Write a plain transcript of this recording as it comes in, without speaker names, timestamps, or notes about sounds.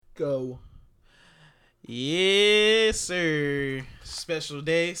Go. Yes, sir. Special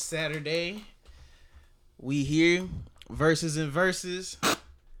day, Saturday. We here. Verses and verses.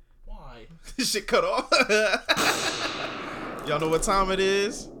 Why? This shit cut off. Y'all know what time it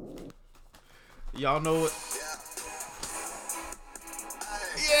is? Y'all know what?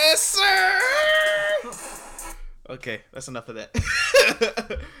 Yes, sir. Okay, that's enough of that.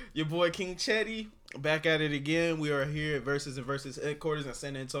 Your boy King Chetty, back at it again. We are here at Verses and Verses headquarters in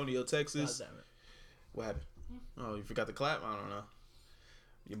San Antonio, Texas. God damn it. What happened? Oh, you forgot the clap? I don't know.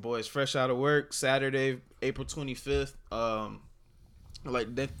 Your boy's fresh out of work. Saturday, April 25th. I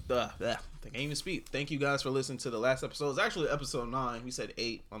can't even speak. Thank you guys for listening to the last episode. It's actually episode 9. We said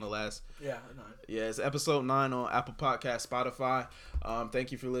 8 on the last. Yeah, 9. Yeah, it's episode 9 on Apple Podcast, Spotify.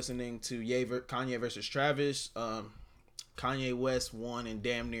 Thank you for listening to Kanye versus Travis. Kanye West won in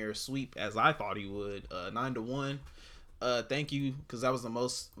damn near a sweep, as I thought he would, 9-1. Thank you, because that was the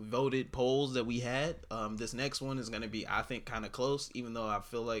most voted polls that we had. This next one is going to be, I think, kind of close, even though I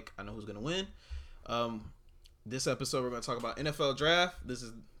feel like I know who's going to win. This episode, we're going to talk about NFL draft. This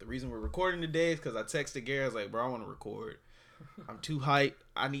is the reason we're recording today, is because I texted Gary. I was like, bro, I want to record. I'm too hyped.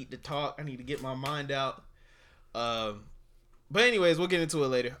 I need to talk. I need to get my mind out. But anyways, we'll get into it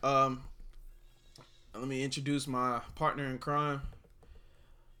later. Let me introduce my partner in crime,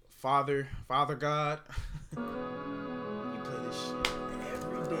 Father God. You play this shit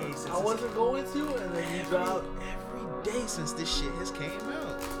every day since I wasn't going to, and then you dropped. every day since this shit has came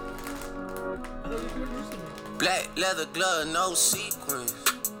out. I know you introduced me. Black leather glove, no sequins.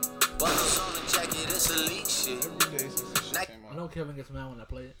 Buckles on the jacket, it's elite shit. Every day since this shit came I out. know Kevin gets mad when I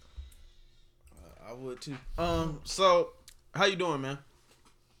play it. I would too. So how you doing, man?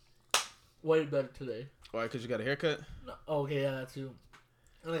 Way better today. Why? Cause you got a haircut? No, okay, yeah, that too.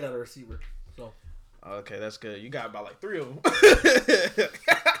 And I got a receiver. So. Okay, that's good. You got about like 3 of them. We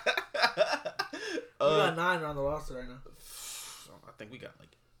got 9 on the roster right now. I think we got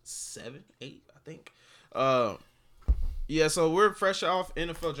like 7, 8. I think. Yeah. So we're fresh off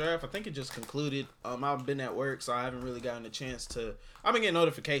NFL draft. I think it just concluded. I've been at work, so I haven't really gotten a chance to. I've been getting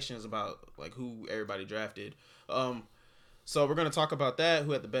notifications about like who everybody drafted. So we're gonna talk about that.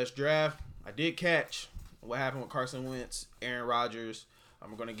 Who had the best draft? I did catch what happened with Carson Wentz, Aaron Rodgers.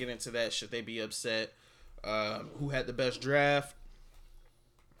 We're gonna get into that. Should they be upset? Who had the best draft?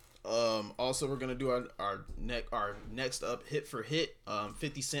 Also, we're gonna do our next up hit for hit.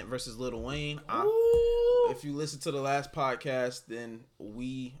 50 Cent versus Lil Wayne. If you listen to the last podcast, then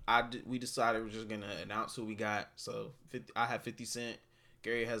we decided we're just gonna announce who we got. So I have 50 Cent.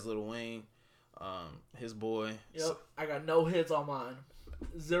 Gary has Lil Wayne. His boy. Yep, I got no hits on mine.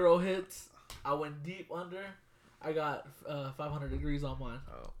 0 hits. I went deep under. I got 500 degrees on mine.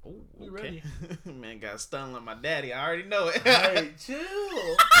 Oh, You okay. ready? Man got stunned like my daddy. I already know it. Hey, chill.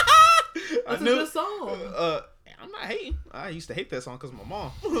 That's a good song. I'm not hating. I used to hate that song because of my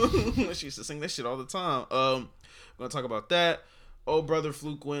mom. She used to sing that shit all the time. We're gonna talk about that. Oh, brother,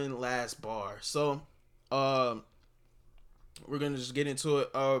 fluke win last bar. So, we're gonna just get into it.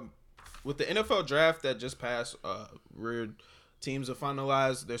 With the NFL draft that just passed, teams have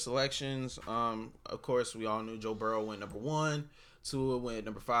finalized their selections. Of course, we all knew Joe Burrow went number 1. Tua went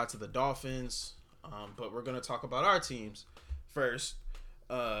number 5 to the Dolphins. But we're gonna talk about our teams first.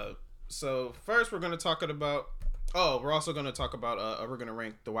 So first, we're gonna talk about. Oh, we're also gonna talk about. We're gonna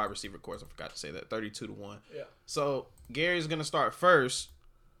rank the wide receiver course. I forgot to say that 32-1. Yeah. So Gary's gonna start first.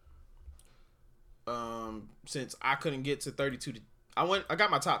 Since I couldn't get to 32, I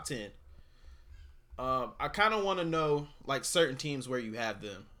got my top 10. I kind of want to know like certain teams where you have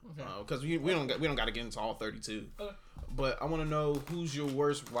them, because we don't got to get into all 32. Okay. But I want to know who's your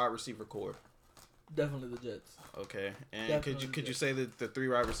worst wide receiver core. Definitely the Jets. Okay, and Definitely could you say the 3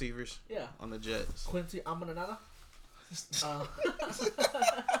 wide receivers? Yeah. On the Jets. Quincy Amanada.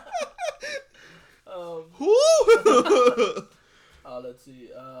 Who? Let's see.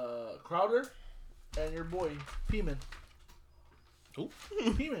 Crowder and your boy Peeman. Who?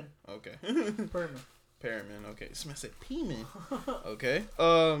 Peeman. Okay. Perriman. Okay. Smith said Peeman. Okay.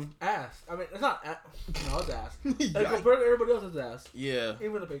 Ass. I mean, it's not ass. No, it's ass. Like, Yikes. compared to everybody else, it's ass. Yeah.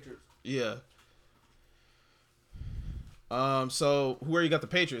 Even the Patriots. Yeah. So where you got the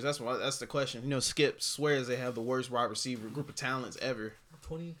Patriots? That's the question. You know, Skip swears they have the worst wide receiver group of talents ever.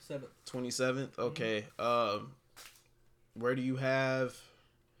 27th. 27th. Okay. Where do you have?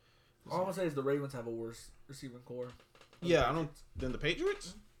 All I'm gonna say is the Ravens have a worse receiving core. Yeah, I don't. Than the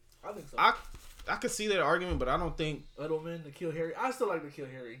Patriots. I think so. I could see that argument, but I don't think. Edelman, N'Keal Harry. I still like N'Keal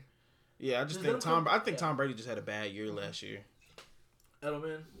Harry. Yeah, I just think Tom Brady just had a bad year last year.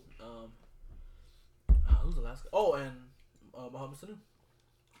 Edelman. Who's the last guy? Oh, and Mohamed Sanu.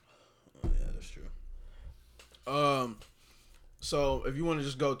 So if you want to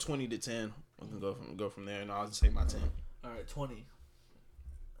just go 20 to 10, we can go from there, and I'll just say my 10. All right, 20.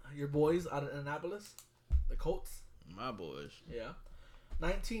 Your boys out of Indianapolis, the Colts. My boys. Yeah.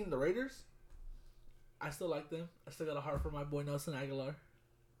 19, the Raiders. I still like them. I still got a heart for my boy Nelson Aguilar.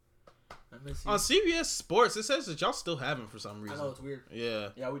 I miss you. On CBS Sports, it says that y'all still have him for some reason. I know it's weird. Yeah.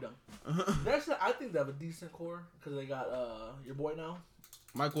 Yeah, we don't. Actually, I think they have a decent core because they got your boy now.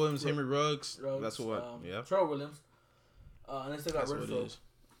 Mike Williams, Henry Ruggs. That's what. Yeah. Trevor Williams. And they still got That's what it Renfro. is.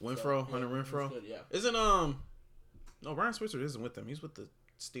 Winfro, So, Hunter yeah, Renfro. Good, yeah. Isn't no, Ryan Switzer isn't with them. He's with the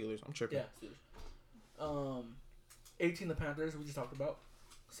Steelers. I'm tripping. Yeah, Steelers. 18, the Panthers, we just talked about.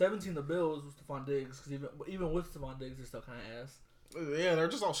 17, the Bills with Stephon Diggs, because even with Stephon Diggs, they're still kind of ass. Yeah, they're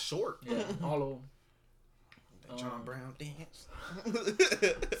just all short. Yeah, all of them. John Brown dance.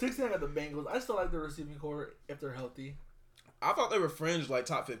 16, I got the Bengals. I still like the receiving core if they're healthy. I thought they were fringe like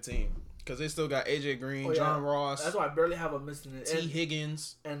top 15 because they still got AJ Green, Oh, yeah. John Ross, That's why I barely have them missing it. T.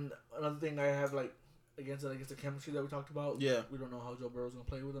 Higgins. And another thing I have like against the chemistry that we talked about. Yeah. We don't know how Joe Burrow's gonna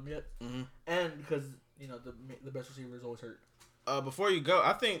play with them yet, Mm-hmm. and because the best receiver is always hurt. Before you go,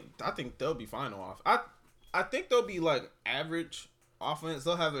 I think they'll be fine off. I think they'll be like average offense.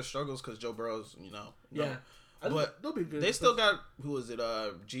 They'll have their struggles because Joe Burrow's, Yeah, but they'll be good. they still got who was it?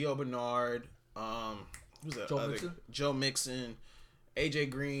 Gio Bernard. Who's that? Joe Mixon? Joe Mixon.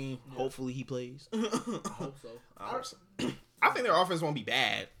 AJ Green. Yeah. Hopefully he plays. I hope so. I think their offense won't be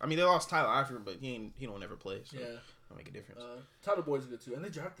bad. I mean, they lost Tyler Eifert, but he don't ever play. So yeah, that'll make a difference. Tyler Boyd's good too, and they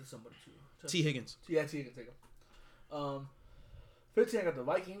drafted somebody too. T. Higgins. Yeah, T. Higgins, take him. 15, I got the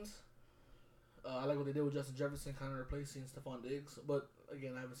Vikings. I like what they did with Justin Jefferson, kind of replacing Stephon Diggs. But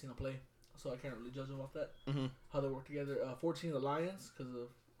again, I haven't seen him play, so I can't really judge them off that. Mm-hmm. How they work together. 14, the Lions, because of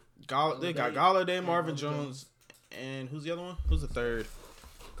they got Galladay, Marvin Jones, and who's the other one? Who's the third?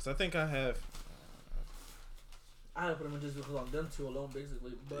 Because I think I have. I had to put him in just because I'm them two alone,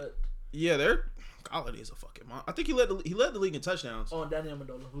 basically. But yeah, Galladay's a fucking mom. I think he led the league in touchdowns. Oh, and Danny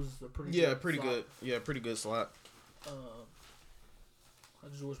Amendola, who's a pretty good. Yeah, pretty good slot. I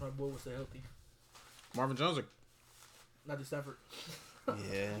just wish my boy would stay healthy. Marvin Jones Not just Stafford.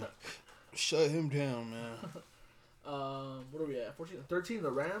 Yeah. Shut him down, man. What are we at? 14, 13,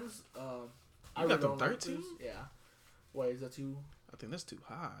 the Rams. I got them 13? Yeah. Why is that too? I think that's too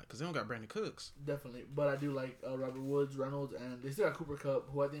high because they don't got Brandon Cooks. Definitely, but I do like Robert Woods, Reynolds, and they still got Cooper Kupp,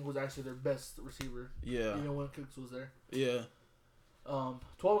 who I think was actually their best receiver. Yeah. Even when Cooks was there. Yeah. 12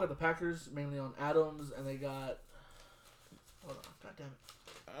 got the Packers, mainly on Adams, and they got. Hold on, God damn it.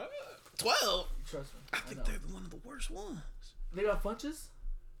 12. Trust me. I think they're one of the worst ones. They got Funches.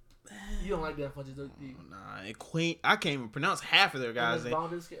 You don't like that Funches, do you? Nah, and Queen. I can't even pronounce half of their guys.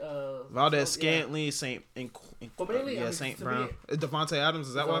 Valdez Scantley, Saint, but mainly, Saint Brown, Devontae Adams.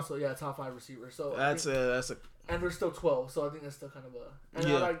 Is that why? Also, top 5 receiver. So that's a. And they're still 12, so I think that's still kind of a.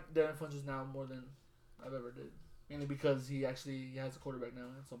 And I like Darren Funches now more than I've ever did, mainly because he actually has a quarterback now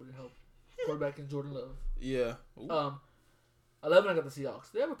and somebody to help. Quarterback in Jordan Love. Yeah. Ooh. 11, I got the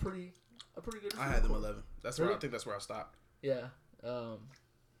Seahawks. They have a pretty good. I had them 11. That's where I think that's where I stopped. Yeah.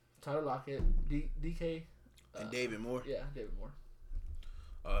 Tyler Lockett, DK, and David Moore. Yeah, David Moore.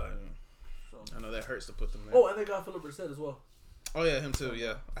 I know that hurts to put them there. Oh, and they got Philip Brissett as well. Oh yeah, him too.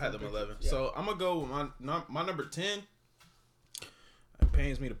 Yeah, I had them 11. Yeah. So I'm gonna go with my number 10. It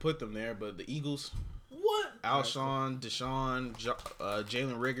pains me to put them there, but the Eagles. What? Alshon, Deshaun,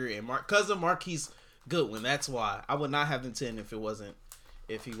 Jalen Rigger, and Marquise Goodwin. That's why I would not have them 10 if he wasn't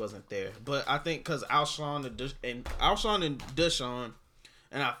there. But I think because Alshon and Deshaun,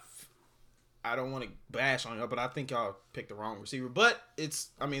 and I don't want to bash on y'all, but I think y'all picked the wrong receiver. But that's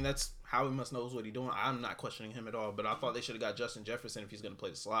how he must knows what he's doing. I'm not questioning him at all. But I thought they should have got Justin Jefferson if he's going to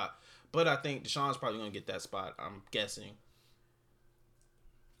play the slot. But I think Deshaun's probably going to get that spot. I'm guessing.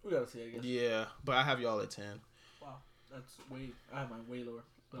 We gotta see, I guess. Yeah, but I have y'all at 10. Wow, that's I have mine way lower.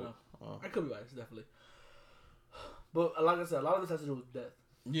 But I could be biased, definitely. But like I said, a lot of this has to do with depth.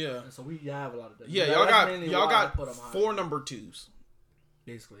 Yeah. And so we have a lot of depth. Yeah, y'all got 4 number 2s.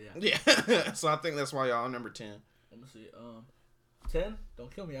 Basically, yeah. Yeah. So I think that's why y'all are number 10. Let me see. 10. Don't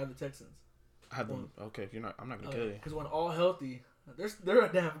kill me. I have the Texans. I have them. Okay, if you're not, I'm not gonna kill you. Because when all healthy, they're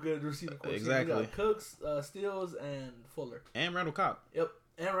a damn good receiving corps. Exactly. We got Cooks, Steele, and Fuller. And Randall Cobb. Yep.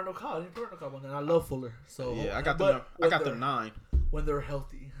 And Randall Cobb. I didn't put Randall Cobb on there. I love Fuller. So yeah, I got them. I got them 9 when they're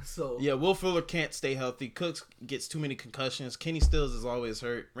healthy. So yeah, Will Fuller can't stay healthy. Cooks gets too many concussions. Kenny Stills is always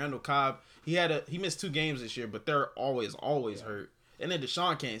hurt. Randall Cobb, he missed 2 games this year, but they're always hurt. And then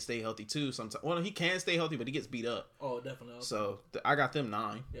Deshaun can't stay healthy too. Sometimes, well, he can stay healthy, but he gets beat up. Oh, definitely. Okay. So I got them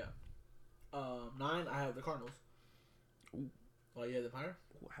 9. Yeah. 9. I have the Cardinals. Ooh. Oh yeah, them higher.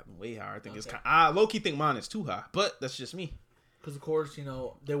 I have him way higher. I think it's Okay. kind. I low key think mine is too high, but that's just me. Because of course, you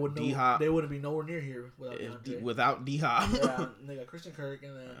know, they wouldn't be nowhere near here without DeAndre. Without D Hop. Yeah, and they got Christian Kirk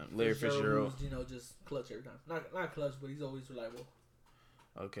and then Larry Fitzgerald. who's, you know, just clutch every time. Not clutch, but he's always reliable.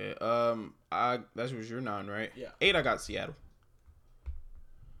 Okay. That was your 9, right? Yeah. 8, I got Seattle.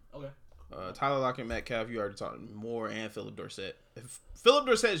 Okay. Tyler Lockett, Metcalf, you already talked more, and Philip Dorsett. If Philip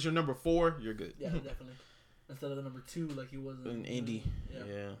Dorsett is your number 4, you're good. Yeah, definitely. Instead of the number 2, like he was in Indy.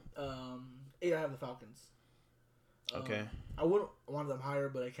 Yeah. 8, I have the Falcons. Okay. I wouldn't want them higher,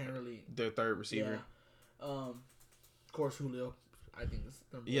 but I can't really. Their third receiver. Yeah. Of course, Julio. I think is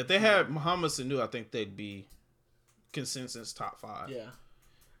number Yeah, if they receiver. had Muhammad Sanu, I think they'd be consensus top 5. Yeah.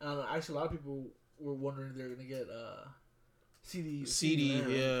 Actually, a lot of people were wondering if they're gonna get CD. CD,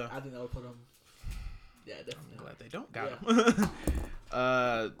 yeah. I think that would put them. Yeah, definitely. I'm glad they don't got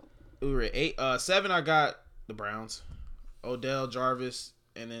him. We were at 8. 7, I got the Browns. Odell, Jarvis,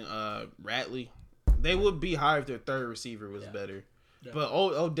 and then Ratley. They would be higher if their third receiver was better. Yeah. But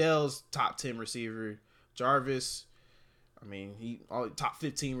Odell's top 10 receiver. Jarvis, I mean, top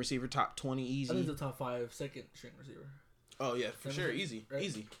 15 receiver, top 20 easy. I think he's the top 5 second string receiver. Oh, yeah, for sure. Easy. Right?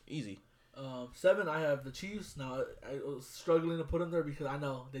 Easy. 7, I have the Chiefs. Now, I was struggling to put them there because I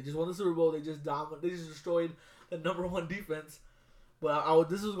know they just won the Super Bowl. They just destroyed the number 1 defense. But I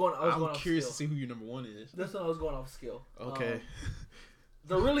was going off curious skill. to see who your number 1 is. This one I was going off skill. Okay.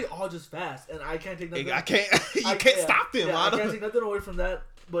 They're really all just fast, and I can't take nothing. I can't. You can't stop them. Yeah, I can't take nothing away from that.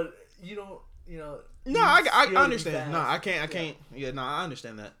 But you don't. No, I understand. No, I can't. Yeah, no, I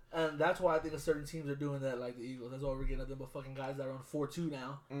understand that. And that's why I think certain teams are doing that, like the Eagles. That's why we're getting nothing but fucking guys that are on 4-2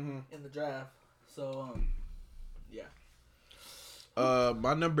 now in the draft. So, yeah.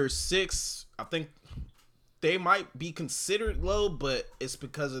 My number 6, I think they might be considered low, but it's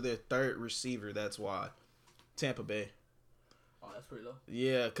because of their third receiver. That's why. Tampa Bay. Oh, that's pretty low.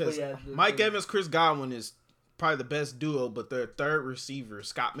 Yeah, because Mike Evans, Chris Godwin is probably the best duo, but their third receiver,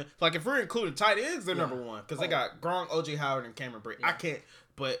 Scott, like if we're including tight ends, they're number 1 because they got Gronk, OJ Howard, and Cameron Brate. I can't,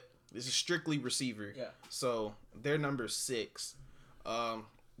 but this is strictly receiver. Yeah. So they're number 6.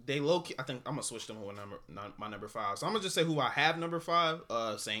 They low key, I think I'm gonna switch them with my number 5. So I'm gonna just say who I have number 5.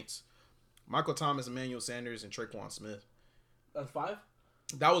 Saints, Michael Thomas, Emmanuel Sanders, and Traquan Smith. That's 5.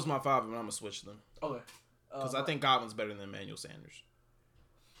 That was my 5, and I'm gonna switch them. Okay. Because I think Godwin's better than Emmanuel Sanders.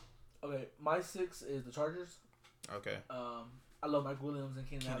 Okay, my 6 is the Chargers. Okay. I love Mike Williams and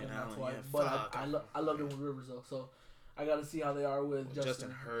Keenan Allen. That's why. Yeah, but I love them with Rivers though. So I got to see how they are with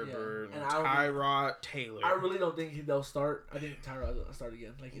Justin Herbert, and Tyrod Taylor. I really don't think they'll start. I think Tyrod will start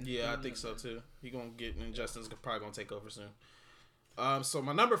again. I think so too. He gonna get, and Justin's probably gonna take over soon. So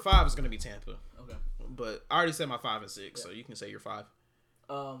my number 5 is gonna be Tampa. Okay. But I already said my 5 and 6, so you can say your 5.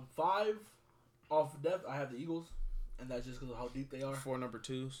 5 off depth, I have the Eagles, and that's just because of how deep they are. 4 number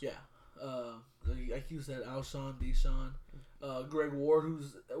 2s. Yeah. Like you said, Alshon, Deshaun, Greg Ward,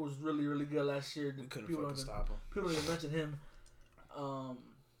 was really, really good last year. We couldn't fucking stop him. People don't even mention him.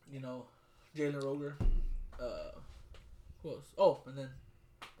 Jalen Roger. Who else? Oh, and then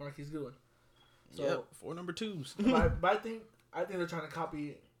Marquise Goodwin. So 4 number 2s. but I think they're trying to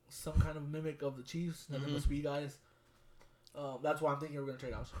copy some kind of mimic of the Chiefs, nothing but speed guys. That's why I'm thinking we're gonna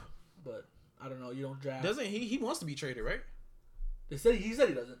trade Alshon, but I don't know. You don't draft. Doesn't he? He wants to be traded, right? He said he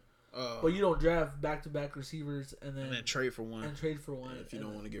doesn't. But you don't draft back-to-back receivers and then trade for one. If you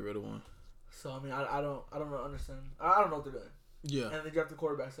don't want to get rid of one. So I mean, I don't understand. I don't know what they're doing. Yeah. And they drafted the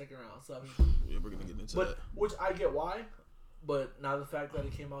quarterback 2nd round. So I mean, we're gonna get into that. Which I get why, but now the fact that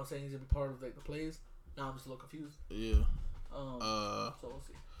he came out saying he's gonna be part of the plays, now I'm just a little confused. Yeah. So we'll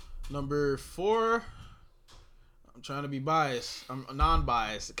see. Number 4. I'm trying to be biased. I'm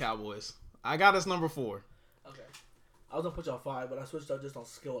non-biased. The Cowboys. I got us number 4. Okay. I was gonna put y'all 5, but I switched out just on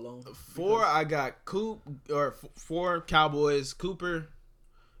skill alone. 4, I got 4 Cowboys. Cooper,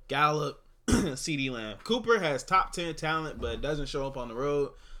 Gallup, CeeDee Lamb. Cooper has top 10 talent, but doesn't show up on the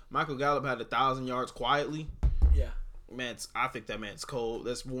road. Michael Gallup had 1,000 yards quietly. Yeah. Man, I think that man's cold.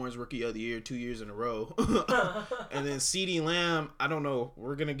 That's Warren's rookie of the year 2 years in a row. And then CeeDee Lamb, I don't know.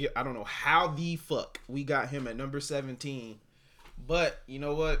 I don't know how the fuck we got him at number 17. But you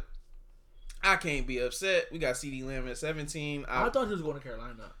know what? I can't be upset. We got CeeDee Lamb at 17. I thought he was going to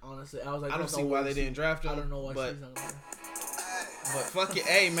Carolina. Honestly, I was like, I don't see why they didn't draft him. I don't know why but, he's not going. But fuck it,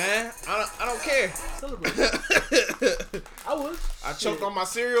 hey man, I don't care. Celebrate. I would. I choked on my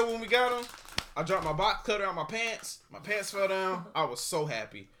cereal when we got him. I dropped my box cutter out my pants. My pants fell down. I was so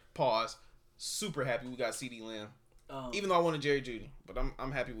happy. Pause. Super happy we got CeeDee Lamb. Even though I wanted Jerry Jeudy, but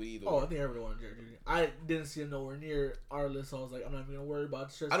I'm happy with either. I think everyone wanted Jerry Jeudy. I didn't see him nowhere near our list, so I was like, I'm not even gonna worry about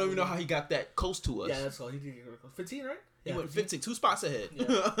the shirts. I don't even know how he got that close to us. Yeah, that's all. He did get 15, right? He went 15, 2 spots ahead.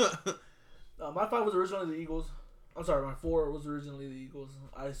 Yeah. My 5 was originally the Eagles. I'm sorry, my 4 was originally the Eagles.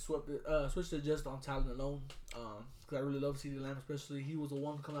 I switched it just on talent alone. Because I really love CeeDee Lamb, especially. He was the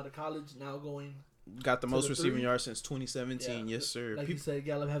one coming out of college, now going. Got the most receiving yards since 2017. Yeah. Yes, sir. Like you said,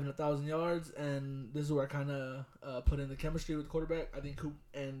 Gallup having 1,000 yards, and this is where I kind of put in the chemistry with the quarterback. I think Coop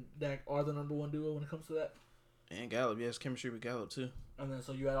and Dak are the number 1 duo when it comes to that. And Gallup, yes, chemistry with Gallup too. And then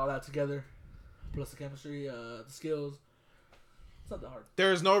so you add all that together, plus the chemistry, the skills. It's not that hard.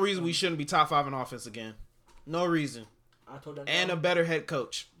 There's no reason we shouldn't be top 5 in offense again. No reason. I told Danielle, and a better head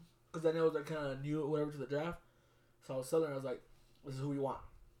coach. Because Danielle was like kind of new or whatever to the draft. So I was telling her, I was like, this is who we want.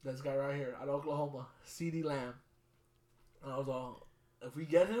 This guy right here out of Oklahoma, CeeDee Lamb. And I was all, if we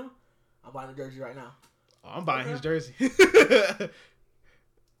get him, I'm buying the jersey right now. Oh, I'm buying his jersey. We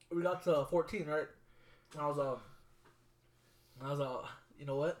got to 14, right? And I was you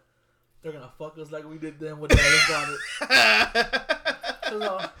know what? They're gonna fuck us like we did them with that.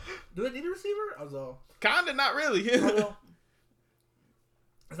 Do they need a receiver? I was kinda, not really. It's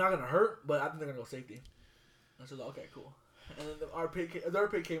not gonna hurt, but I think they're gonna go safety. And so I was okay, cool. And then their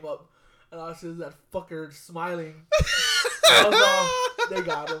pick came up, and I was just that fucker smiling. I was they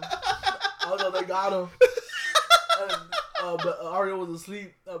got him. They got him. And, but Ario was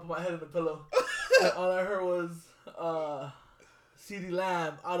asleep. I put my head in the pillow. And all I heard was CeeDee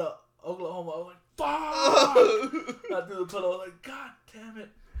Lamb out of Oklahoma. I was like, fuck! I threw the pillow. I was like, God damn it.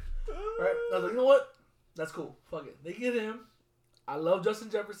 Right? I was like, you know what? That's cool. Fuck it. They get him. I love Justin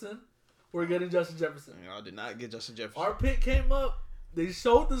Jefferson. We're getting Justin Jefferson. I did not get Justin Jefferson. Our pick came up. They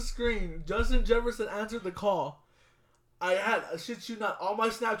showed the screen. Justin Jefferson answered the call. I had, shit you not, on my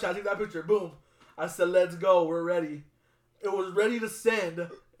Snapchat, take that picture. Boom. I said, let's go. We're ready. It was ready to send.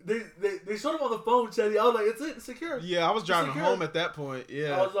 They showed him on the phone, Chetty. I was like, it's secure. Yeah, I was driving home at that point.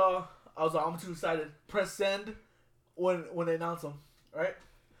 Yeah. I was I'm too excited. Press send when they announce him. Right?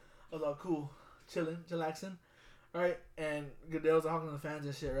 I was all cool. Chilling, chillaxing. Right? And Goodell's talking to the fans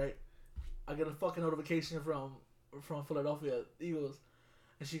and shit, right? I get a fucking notification from Philadelphia Eagles.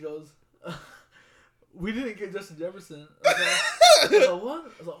 And she goes, we didn't get Justin Jefferson. I was like, what?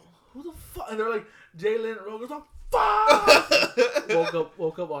 I was like, who the fuck? And they're like, Jalen Roger's like, fuck!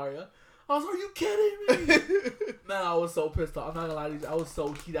 woke up Aria. I was like, are you kidding me? Man, I was so pissed off. I'm not gonna lie to you. I was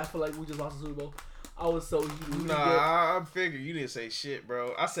so heated. I feel like we just lost the Super Bowl. I was so heated. Nah, I figured you didn't say shit,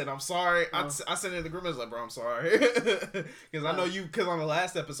 bro. I said, I'm sorry. I said it in the grimace like, bro, I'm sorry. Because I know you, because on the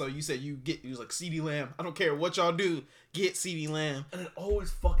last episode, you said you was like, CeeDee Lamb. I don't care what y'all do. Get CeeDee Lamb. And it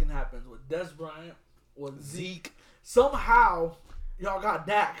always fucking happens with Des Bryant, with Zeke. Somehow, y'all got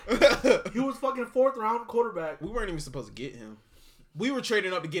Dak. He was fucking 4th round quarterback. We weren't even supposed to get him. We were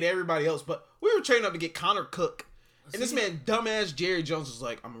trading up to get everybody else, but we were trading up to get Connor Cook. And this man, dumbass Jerry Jones, was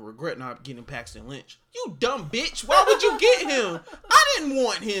like, I'm going to regret not getting Paxton Lynch. You dumb bitch. Why would you get him? I didn't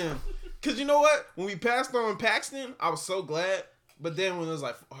want him. Because you know what? When we passed on Paxton, I was so glad. But then when it was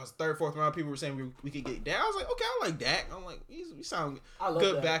like 3rd, 4th round, people were saying we could get Dak. I was like, okay, I like Dak. I'm like, we sound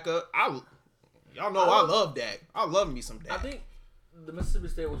good Dak. Backup. Y'all know I love Dak. I love me some Dak. I think the Mississippi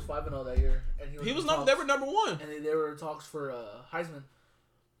State was 5-0 that year. And he was they were number 1. And they were talks for Heisman.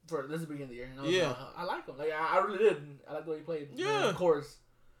 This is the beginning of the year. And I was like, I like him. Like, I really did. I like the way he played. Yeah. And of course.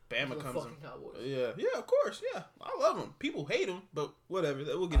 Bama comes in. Cowboys. Yeah, of course. Yeah. I love him. People hate him, but whatever.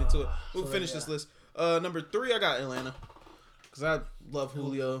 We'll get into it. We'll finish this list. Number 3, I got Atlanta. Because I love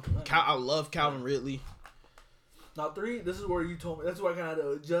Julio. I love Calvin Ridley. Now, 3, this is where you told me. That's where I kind of had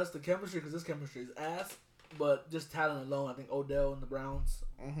to adjust the chemistry because this chemistry is ass. But just talent alone, I think Odell and the Browns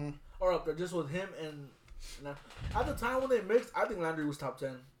are up there. Just with him and at the time when they mixed, I think Landry was top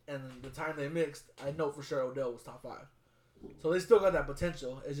 10. And the time they mixed, I know for sure Odell was top 5. So they still got that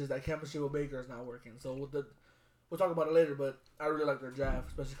potential. It's just that chemistry with Baker is not working. So we'll talk about it later. But I really like their draft,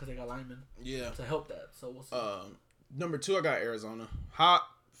 especially because they got linemen. Yeah. To help that. So we'll see. Number 2, I got Arizona. Hop,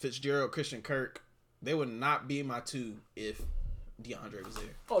 Fitzgerald, Christian Kirk. They would not be my 2 if DeAndre was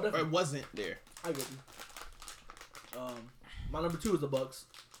there. Oh, definitely. Or it wasn't there. I get you. My number 2 is the Bucks.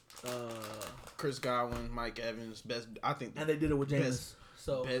 Chris Godwin, Mike Evans, best. I think. And they did it with Jameis.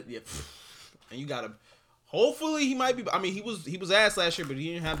 So yeah, and you gotta. Hopefully he might be. I mean, he was ass last year, but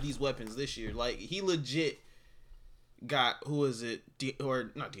he didn't have these weapons this year. Like he legit got who is it? Or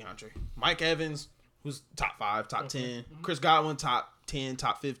not DeAndre? Mike Evans, who's top 5, top 10. Mm-hmm. Chris Godwin, top 10,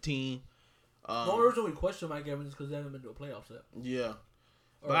 top 15. The only reason we question Mike Evans is because they haven't been to a playoff set. Yeah,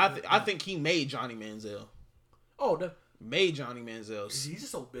 but I think he made Johnny Manziel. Oh, made Johnny Manziel. He's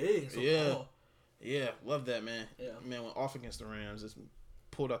just so big, so tall. Yeah, love that, man. Yeah. Man, went off against the Rams. Just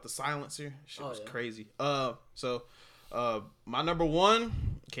pulled out the silencer. Shit was yeah. crazy. So my number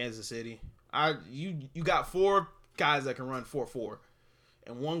one, Kansas City. You got 4 guys that can run 4-4,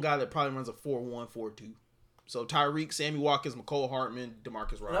 and one guy that probably runs a 4-1, 4-2. So Tyreek, Sammy Watkins, McCole Hartman, DeMarcus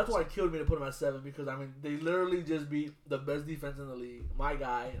Robinson. And that's why it killed me to put him at 7 because I mean they literally just beat the best defense in the league. My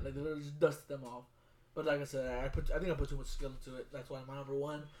guy, like they literally just dusted them off. But like I said, I think I put too much skill into it. That's why my number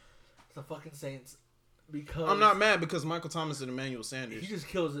one is the fucking Saints. Because I'm not mad because Michael Thomas and Emmanuel Sanders. He just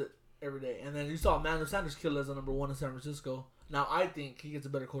kills it every day. And then you saw Emmanuel Sanders kill as a number 1 in San Francisco. Now I think he gets a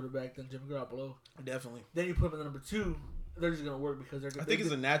better quarterback than Jimmy Garoppolo. Definitely. Then you put him in the number 2. They're just gonna work because I think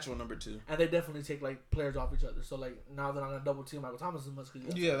it's a natural number 2, and they definitely take like players off each other. So like now they're not gonna double team Michael Thomas as much.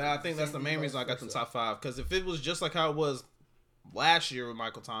 I think that's the main reason I got the top 5. Because if it was just like how it was last year with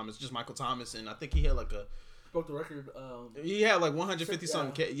Michael Thomas, just Michael Thomas, and I think he had like broke the record. He had like 150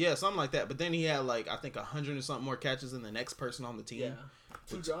 something, something like that. But then he had like I think 100 or something more catches than the next person on the team. Yeah,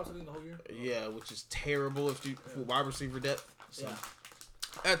 2 drops I think the whole year. Yeah, which is terrible if you for wide receiver depth. So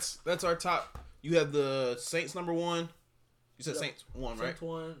yeah, that's our top. You have the Saints number 1. You said Yep. Saints 1, right? Saints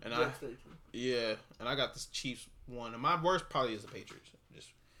 1, And Jets 2. and I got the Chiefs 1, and my worst probably is the Patriots.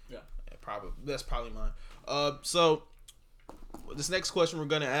 That's probably mine. So this next question we're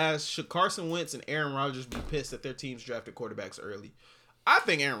gonna ask: should Carson Wentz and Aaron Rodgers be pissed that their teams drafted quarterbacks early? I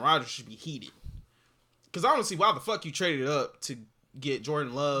think Aaron Rodgers should be heated because I don't see why the fuck you traded up to get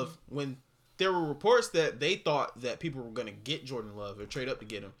Jordan Love when there were reports that they thought that people were gonna get Jordan Love or trade up to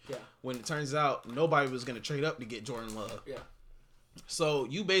get him. Yeah. When it turns out nobody was gonna trade up to get Jordan Love. Yeah. So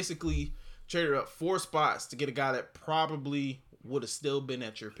you basically traded up 4 spots to get a guy that probably would have still been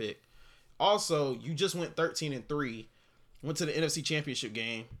at your pick. Also, you just went 13-3, went to the NFC Championship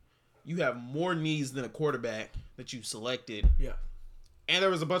game. You have more needs than a quarterback that you selected. Yeah. And there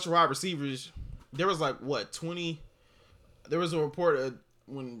was a bunch of wide receivers. There was like, 20? There was a report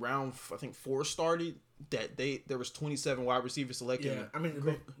when round, I think, 4 started that there was 27 wide receivers selected. Yeah. I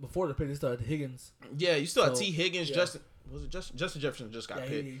mean, before the pick, they started Higgins. Yeah, you still had T. Higgins, yeah. Justin Jefferson just got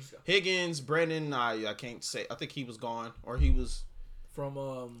picked. He Higgins, Brandon, I can't say. I think he was gone or he was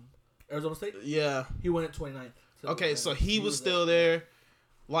from Arizona State. Yeah, he went at 29th. Okay, so he was still there.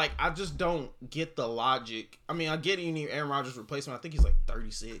 Like, I just don't get the logic. I mean, I get you need Aaron Rodgers' replacement. I think he's like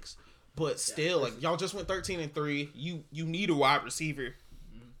 36, but still, like y'all just went 13-3. You need a wide receiver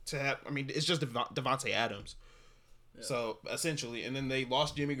to have. I mean, it's just Devontae Adams. Yeah. So essentially, and then they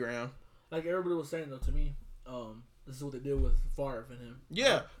lost Jimmy Graham. Like everybody was saying though, to me, this is what they did with Favre and him.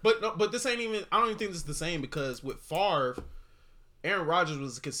 Yeah, but this ain't even. I don't even think this is the same because with Favre, Aaron Rodgers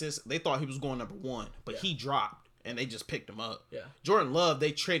was consistent. They thought he was going number 1, but he dropped and they just picked him up. Yeah, Jordan Love,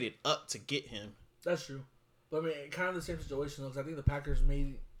 they traded up to get him. That's true, but I mean, kind of the same situation because I think the Packers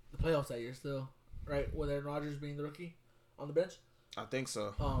made the playoffs that year still, right? With Aaron Rodgers being the rookie on the bench. I think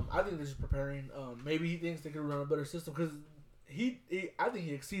so. I think they're just preparing. Maybe he thinks they could run a better system because I think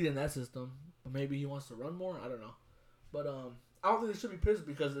he exceeded in that system. But maybe he wants to run more. I don't know. But I don't think they should be pissed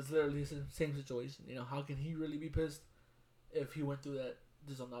because it's literally the same situation. You know, how can he really be pissed if he went through that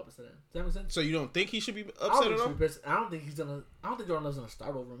just on the opposite end? Does that make sense? So you don't think he should be upset I don't at all? think he should be pissed. I don't think he's gonna. I don't think Jordan Love's gonna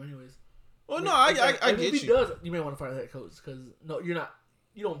start over him anyways. Well, I mean, no, I get if you. he does, you may want to fire that coach because no, you're not.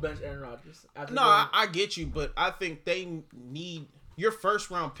 You don't bench Aaron Rodgers. No, I get you, but I think they need your first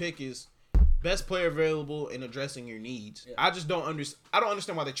round pick is best player available and addressing your needs. Yeah. I just don't understand. I don't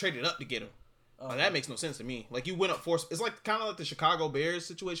understand why they traded up to get him. Like, that makes no sense to me. Like you went up 4. It's like kind of like the Chicago Bears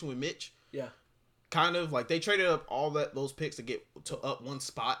situation with Mitch. Yeah. Kind of like they traded up all those picks to get to up 1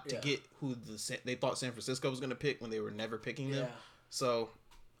 spot to get who they thought San Francisco was going to pick when they were never picking them. So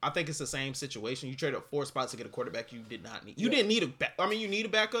I think it's the same situation. You traded up 4 spots to get a quarterback you did not need. You didn't need I mean, you need a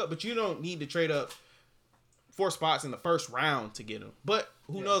backup, but you don't need to trade up 4 spots in the first round to get him. But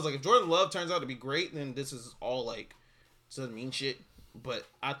who knows? Like if Jordan Love turns out to be great, then this is all like doesn't mean shit. But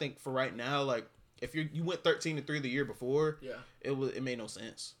I think for right now, like if you went 13-3 the year before, it made no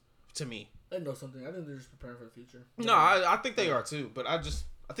sense to me. I know something. I think they're just preparing for the future. No, I think they are too. But I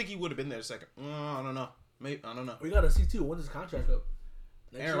think he would have been there second. I don't know. Maybe I don't know. We gotta see too. When's his contract up?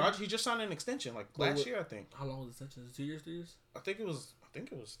 Aaron Rodgers, he just signed an extension like last year, I think. How long was the extension? Is it 2 years? 3 years? I think it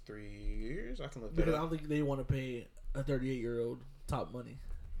was 3 years. I can look because that up. I don't think they want to pay a 38-year-old top money.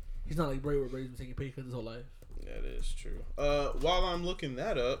 He's not like Brady, where Brady's been taking pay cuts his whole life. That is true. While I'm looking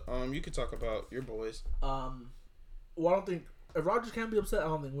that up, you could talk about your boys. Well, I don't think if Rodgers can't be upset, I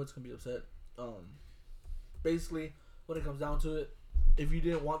don't think Wentz can be upset. Basically, when it comes down to it, if you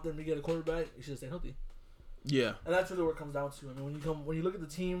didn't want them to get a quarterback, you should stay healthy. Yeah, and that's really what it comes down to. I mean, when you look at the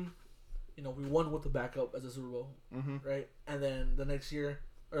team, you know, we won with the backup as a Super Bowl, right? And then the next year,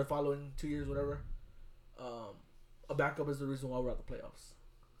 or the following 2 years, whatever, a backup is the reason why we're at the playoffs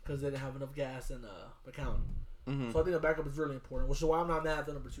because they didn't have enough gas in McCown. Mm-hmm. So I think a backup is really important, which is why I'm not mad at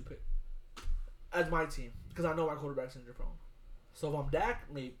the number 2 pick as my team because I know my quarterback's injury prone. So if I'm Dak,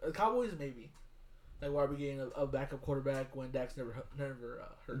 maybe Cowboys, maybe. Like why are we getting a backup quarterback when Dak's never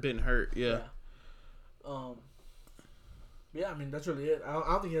hurt? Been hurt, yeah. Yeah, I mean that's really it. I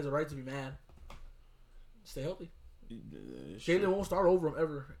don't think he has a right to be mad. Stay healthy. Jalen won't start over him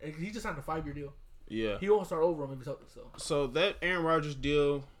ever. And he just signed a 5-year deal. Yeah. He won't start over him if he's healthy. So that Aaron Rodgers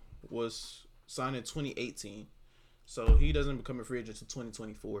deal was signed in 2018. So he doesn't become a free agent until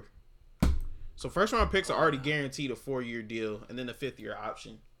 2024. So first round picks are already guaranteed a 4-year deal and then a 5th year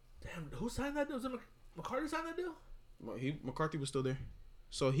option. Damn, who signed that deal? Was it McCarthy signed that deal? McCarthy was still there.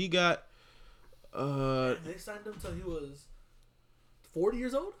 So he got they signed him until he was 40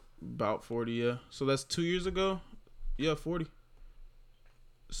 years old? About 40, yeah. So that's 2 years ago. Yeah, 40.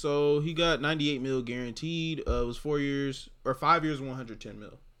 So he got $98 million guaranteed. It was 4 years or 5 years, $110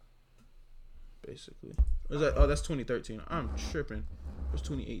 million. Basically. Was that? Oh, that's 2013. I'm tripping. It was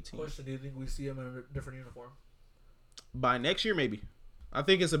 2018. Question: do you think we see him in a different uniform? By next year, maybe. I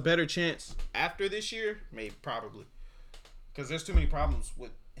think it's a better chance after this year, maybe, probably, because there's too many problems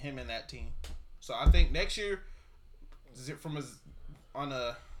with him and that team. So I think next year, on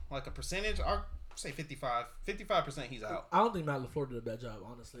a percentage, I'll say 55% he's out. I don't think Matt LaFleur did a bad job,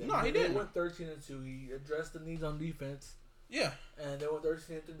 honestly. No, he didn't. They went 13-2. He addressed the needs on defense. Yeah. And they went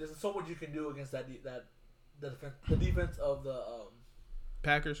 13-2. There's so much you can do against the defense of the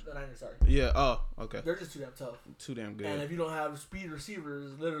Packers? The Niners, sorry. Yeah. Oh, okay. They're just too damn tough. Too damn good. And if you don't have speed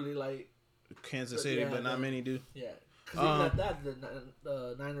receivers, literally like Kansas City, but not many do. Yeah. Because even at that,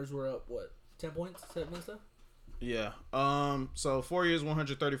 the Niners were up, 10 points, 7 and stuff? Yeah. So 4 years,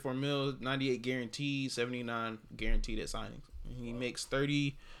 $134 million, 98 guaranteed, 79 guaranteed at signings. He makes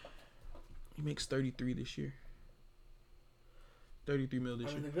 30. He makes 33 this year. 33 million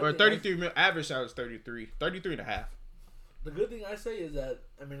this year, or 33 million. Average salary is 33 and a half. The good thing I say is that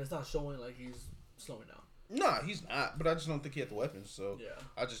it's not showing like he's slowing down. Nah, he's not. But I just don't think he had the weapons. So yeah.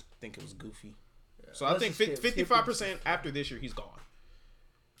 I just think it was goofy. Yeah. So I think 55% after this year he's gone.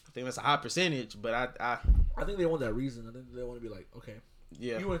 I think that's a high percentage, but I think they want that reason. I think they want to be like, okay,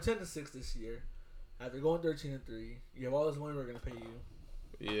 yeah, you went 10-6 this year. After going 13-3, you have all this money we're gonna pay you.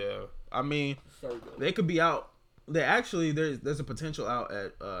 Yeah, I mean, they could be out. They actually there's a potential out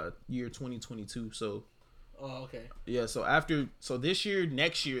at year 2022. So. Oh, okay. Yeah, so this year,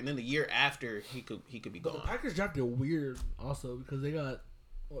 next year, and then the year after, he could be gone. But the Packers drafted weird also because they got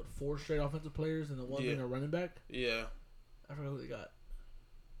 4 straight offensive players and then one being a running back. Yeah. I forgot who they got.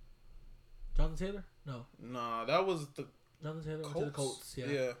 Jonathan Taylor? No. Nah, that was the Jonathan Taylor Colts. went to the Colts.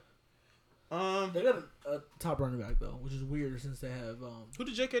 Yeah. They got a top running back though, which is weird since they have. Who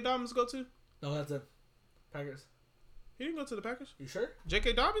did J.K. Dobbins go to? No, that's it. Packers. He didn't go to the Packers. You sure?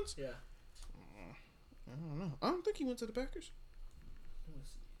 J.K. Dobbins? Yeah. I don't know. I don't think he went to the Packers.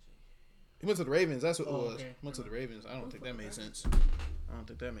 He went to the Ravens. That's what it was. Okay. Went to the Ravens. I don't think that made sense. I don't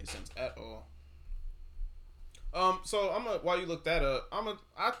think that made sense at all. So while you look that up,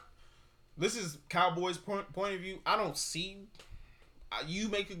 this is Cowboys' point of view. I don't see. You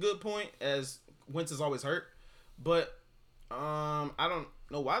make a good point as Wentz is always hurt, but I don't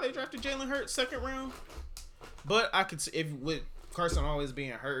know why they drafted Jalen Hurts 2nd round. But I could see if with Carson always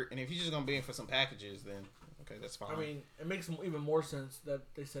being hurt, and if he's just gonna be in for some packages, then okay, that's fine. I mean, it makes even more sense that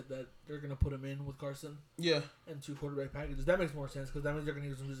they said that they're gonna put him in with Carson. Yeah. And 2 quarterback packages. That makes more sense because that means they're gonna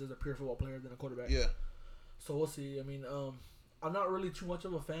use him just as a pure football player than a quarterback. Yeah. So we'll see. I mean, I'm not really too much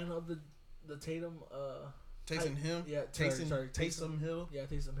of a fan of the Tatum. Taysom Hill. Yeah. Taysom Hill. Yeah,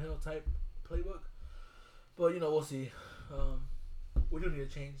 Taysom Hill type playbook. But we'll see. We do need a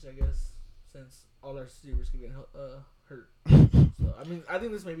change, I guess, since all our receivers keep getting hurt. So I mean, I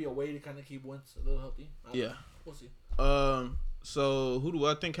think this may be a way to kind of keep Wentz a little healthy. Yeah. We'll see. So who do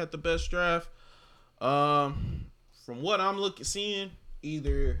I think had the best draft? From what I'm seeing,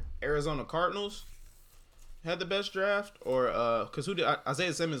 either Arizona Cardinals had the best draft, or because who did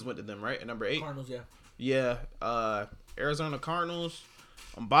Isaiah Simmons went to them, right, at number 8? Cardinals, yeah. Yeah. Arizona Cardinals.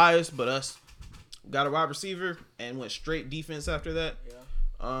 I'm biased, but us got a wide receiver and went straight defense after that. Yeah.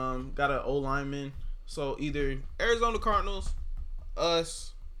 Got an O lineman. So either Arizona Cardinals,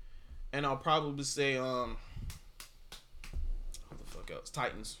 us, and I'll probably say who the fuck else?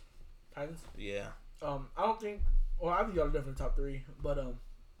 Titans. Titans? Yeah. I don't think. Well, I think y'all are definitely top 3, but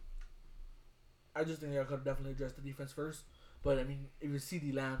I just think y'all could definitely address the defense first. But I mean, if you see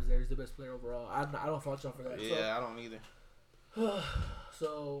CeeDee Lamb's there, he's the best player overall. I don't fault y'all for that. Yeah, so, I don't either.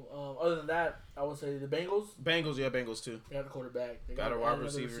 So, other than that, I would say the Bengals. Bengals too. They got the quarterback. They Got a wide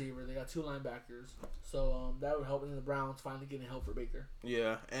another receiver. They got 2 linebackers. So that would help. And the Browns finally getting help for Baker.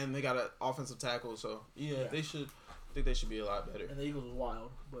 Yeah, and they got an offensive tackle. So yeah, they should. I think they should be a lot better. And the Eagles was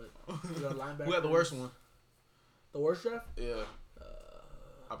wild, but we got linebackers. Who had the worst one? The worst draft? Yeah.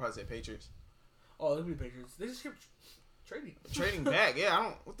 I'll probably say Patriots. Oh, it'd be Patriots. They just keep Trading back. Yeah, I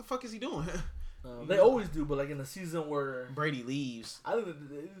don't. What the fuck is he doing? They always do, but like in the season where Brady leaves. I think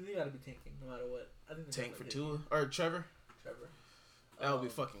they gotta be tanking no matter what. I think Tank for Tua or Trevor. That would be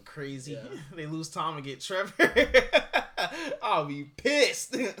fucking crazy. Yeah. They lose Tom and get Trevor. I'll be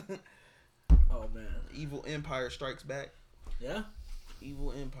pissed. Oh man. Evil Empire strikes back. Yeah.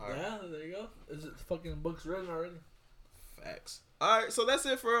 Evil Empire. Yeah, there you go. Is it fucking books written already? Facts. All right, so that's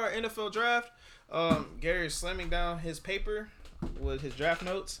it for our NFL draft. Gary is slamming down his paper with his draft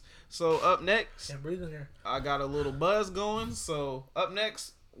notes. So up next, Can't breathe in here. I got a little buzz going. So up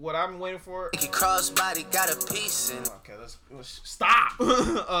next, what I'm waiting for. He crossbody got a piece in. Okay, let's stop.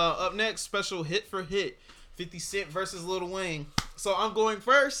 Up next, special hit for hit, 50 Cent versus Lil Wayne. So I'm going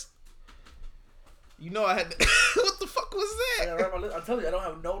first. You know I had to. What the fuck was I that? gotta write my list. I tell you, I don't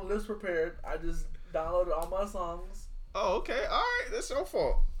have no list prepared. I just downloaded all my songs. Oh, okay. All right, that's your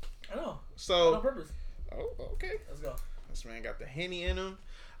fault. I know. So. On purpose. Oh, okay. Let's go. This man got the Henny in him.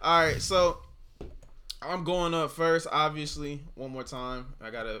 All right, so I'm going up first. Obviously, one more time. I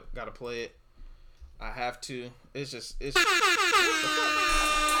gotta play it. I have to. It's.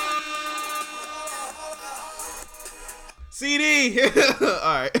 CD. All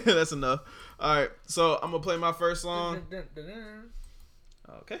right, that's enough. All right, so I'm gonna play my first song.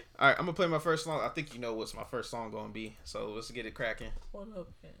 Okay. All right, I'm gonna play my first song. I think you know what's my first song gonna be. So let's get it cracking. What up?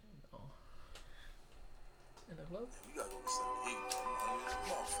 In the club? You gotta go listen to Heat,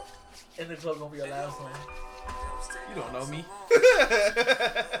 motherfucker. In the club gonna be your last one. You don't know me.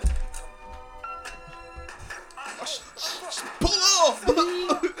 Pull off.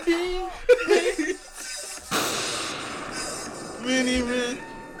 Mini man.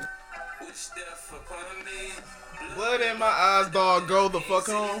 Blood in my eyes, dog. Go the fuck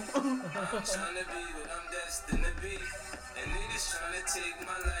home.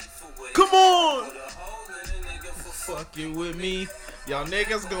 Come on. Fucking with me. Y'all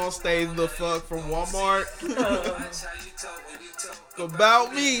niggas gonna stay the fuck from Walmart.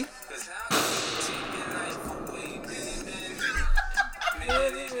 About me.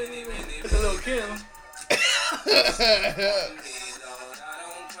 It's a little Kim.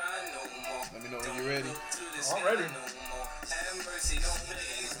 Let me know when you're ready. I'm ready.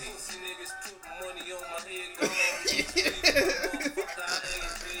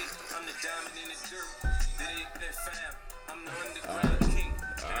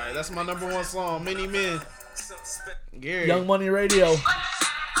 Alright, that's my number one song, Many Men. Gary. Young Money Radio.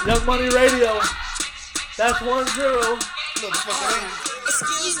 Young Money Radio. That's 1-0.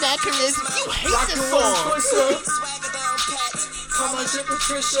 Excuse that charisma. You hate Rockin' this with song. Twister. Call my shit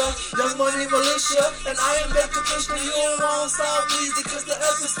Patricia. Young Money Militia. And I am Baker Fishman. You don't want to stop easy because the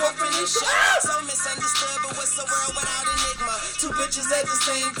F is for Felicia. So misunderstood, but what's the world without enigma? Two bitches at the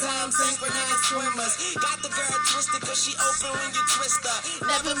same time, synchronized swimmers. Got the girl twisted cause she open when you twist her.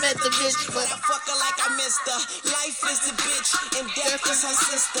 Never met the bitch, but I fuck her like I missed her. Life is the bitch and death is her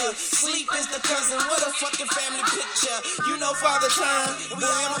sister. Sleep is the cousin, what a fucking family picture. You know Father Time, we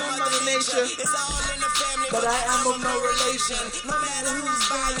all know Mother Nature. It's all in the family, But I am of no relation. no matter who's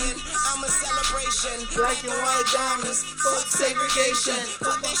buying, I'm a celebration. Black and white diamonds, fuck segregation.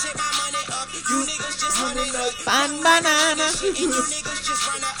 Fuck that shit, my money up. You niggas just Honey running nut, Fun banana. And you niggas just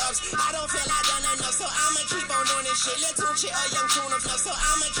runner ups. I don't feel I done enough, so I'ma keep on doing this shit. Let's tune shit a young tune of love, so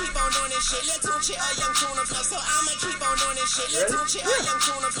I'ma keep on doing this shit. Let's tune shit a young tune of love, so I'ma keep on doing this shit. Let's tune shit a young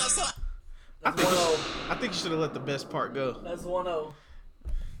tune of love, so That's 1-0. I think you should have let the best part go. That's 1-0.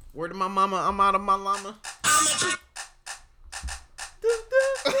 Word to my mama, I'm out of my llama. I'ma keep.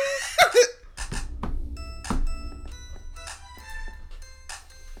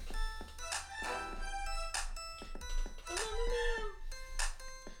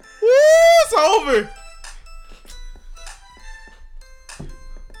 Woo, it's over.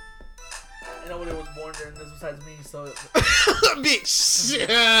 Ain't nobody was born during this besides me, so Bitch.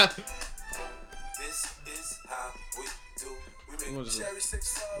 Yeah. This is how we do. We We're make just- cherry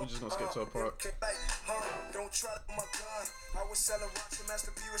 6 we're just gonna skip to a part. Don't try to my gun. I was selling rocks and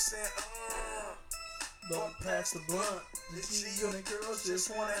Master P was saying, don't pass the blunt. The G and the girls just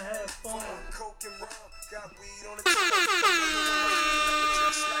wanna have fun. Coke and rum, got weed on the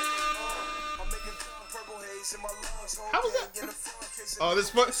I'm making purple haze in my lungs. How was that? Oh, this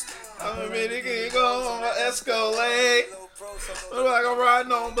part. I'm a nigga, you go on my Escalade. Look like I'm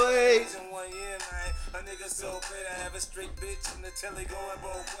riding on blades. A nigga so great, I have a straight bitch in the telly going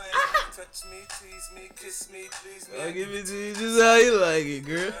both ways. Touch me, tease me, kiss me, please me. I'll give it to you just how you like it,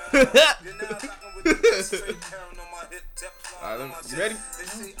 girl. You're now rocking with the straight pound on my hip, Teflon Alright, on my you ready? chest. They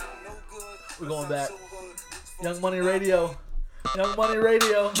say I'm no good, We're going but I'm back. so good. Young Money Radio. Young Money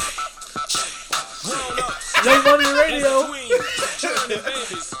Radio. Young Money Radio. This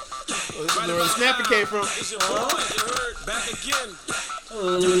is where the snapping came from. Back again.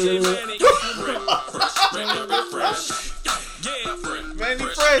 Manny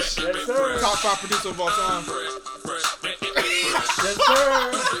Fresh. Yes, sir. Top 5 producer of all time. Yes,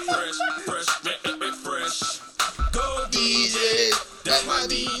 sir. Go DJ, that's my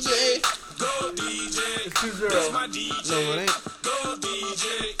DJ. Go DJ, It's 2-0. that's my DJ. No, it ain't. Go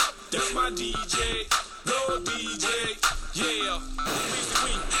DJ, that's my DJ. Go DJ, yeah.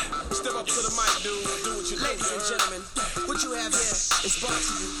 Step up to the mic, dude. Do what you do. Ladies and gentlemen, what you have here is brought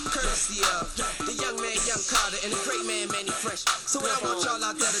to you courtesy of the young man, Young Carter, and the great man, Manny Fresh. So what I want y'all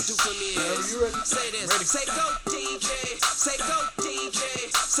out there to do for me is You ready? say this. Say go DJ, say go DJ,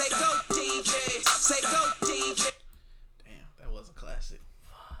 say go DJ, say go DJ. Damn, that was a classic.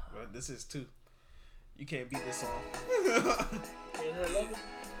 But this is 2. You can't beat this song.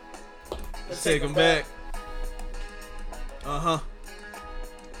 Let's take him back. Uh-huh.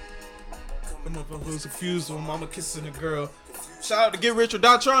 I'm up, I was confused when mama kissing a girl. Shout out to Get Rich or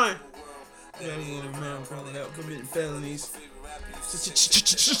Die Trying. Yeah, I'm going around calling out committing felonies.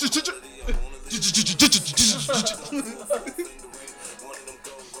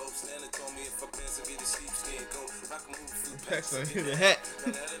 Packs on hit a hat.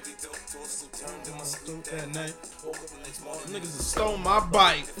 That night. Niggas have stole my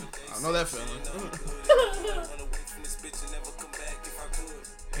bike. I know that feeling.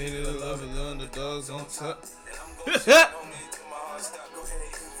 Hated the love of the underdogs on top.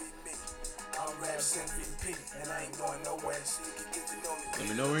 Let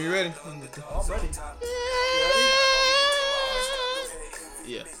me know when you're ready. I'm ready.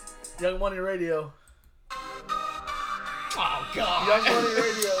 Yeah. Young Money Radio. Oh God. Young Money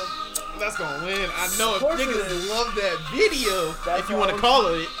Radio. That's gonna win. I know if Of course it niggas is. love that video. That's if you all want to we- call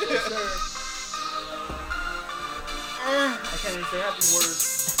it. Yes, sir. I can't even say half these words.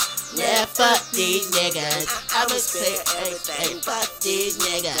 Yeah, fuck these niggas. I'ma say everything. Fuck these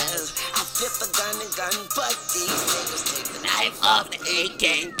niggas. I flip the gun and gun, fuck these niggas. Take the Knife off the AK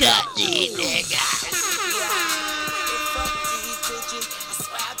and cut these niggas. fuck these bitches. I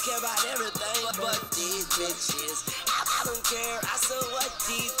swear I care about everything but these bitches. I don't care, I so what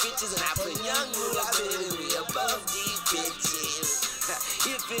these bitches. And I put young Moolah baby above these bitches.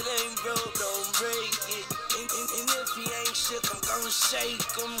 If it ain't broke, don't break it. And if he ain't shook, I'm gon' shake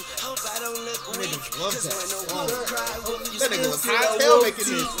him. Hope I don't look weak. Niggas love Cause that when a song. woman cry, wolf, you That nigga still was see high a as hell wolf making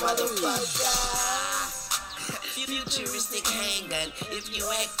teeth, this. motherfucker. Futuristic handgun. If you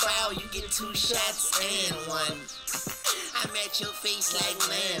act foul, you get 2 shots and 1. I met your face like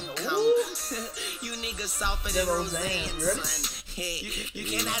lamb come. You niggas softer than Roseanne, You ready? son. Hey, you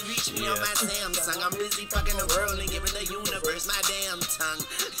cannot reach me on my Samsung. I'm busy fucking the world and giving the universe my damn tongue.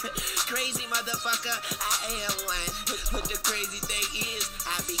 Crazy motherfucker, I am one. But the crazy thing is,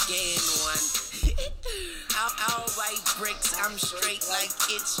 I began one. All white bricks, I'm straight like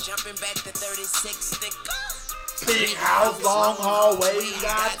it's jumping back to 36 thick. Big house, long hallway,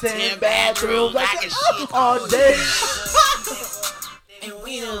 got 10 bedrooms, I can shit shit all day. And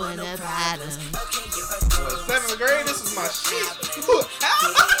we You don't in want no the problems. bottom. Okay, you heard 7th grade, this is my shit.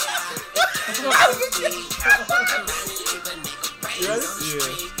 You ready? Yeah.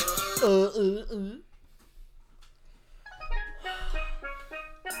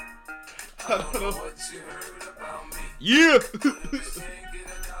 I don't know. Yeah.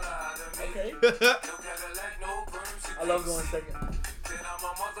 Okay. I love going second.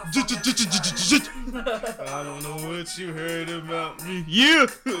 I don't know what you heard about me. Yeah.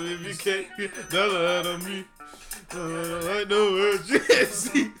 If you can't get that out of me. I know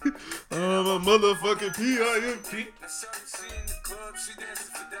urgency. I'm a motherfucking PIMP.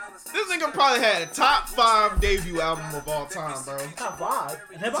 This nigga probably had a top 5 debut album of all time, bro. Top 5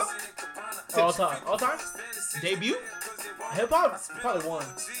 in hip hop. All time. All time. Debut? Hip hop probably one. I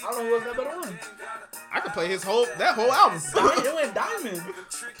don't know who else got better one. I could play that whole album. It went diamond.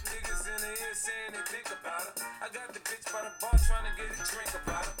 I got the bitch by the bar trying to get a drink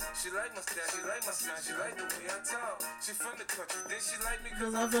about her. She like my style, she like my smile, she like the way I talk. She from the country, then she like me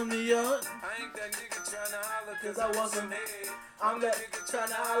cause I'm from New York. I ain't that nigga trying to holler Cause I want some head. I'm that trying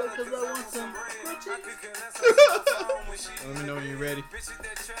to holler cause I want some Gucci. Let me know when you're ready.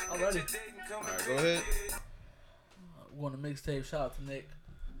 I'm ready. Alright, go ahead. We're going to mixtape. Shout out to Nick.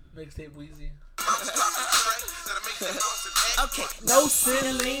 Mixtape Wheezy. Okay, no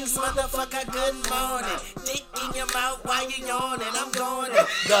ceilings, motherfucker, good morning. Dick in your mouth while you yawning, I'm going.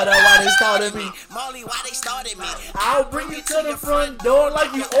 Got out why they started me. Molly, why they started me? I'll bring you to the front door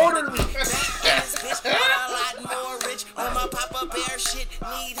like you ordered me. This bitch got a lot more rich. On my Papa Bear shit,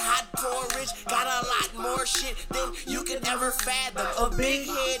 need hot porridge. Got a lot more shit than you could ever fathom. A big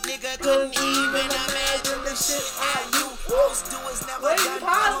head nigga couldn't even imagine the shit I you most do is never done.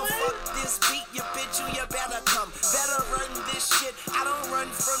 I don't fuck this beat, you bitch, you better come. Better run this shit. I don't run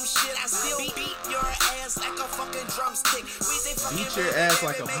from shit. I still beat your ass like a fucking drumstick. Beat your ass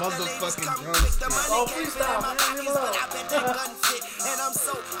like a motherfucking drumstick. Oh, freestyle, man.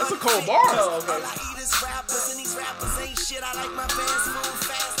 That's a cold bar. Oh, okay. All I eat is rappers, and these rappers ain't shit. I like my fast food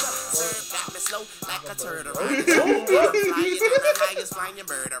faster. Serve got me slow like a turd around this hoe. Flying to the highest, flying your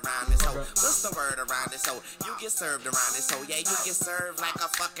bird around this hoe. What's the word around this hoe? You get served around this hoe. Yeah, you get served like a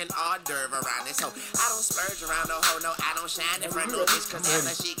fucking hors d'oeuvre around this hoe. I don't splurge around no hoe, no, I don't shine in front of bitch. Cause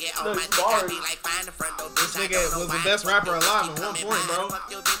after she get on my dick, I be like, find the front door, bitch. This nigga was the best rapper alive at one point, bro. Fuck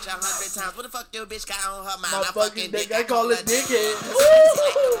your bitch 100 times. What the fuck your bitch got on her mind? My I fucking dick, I call it dickhead.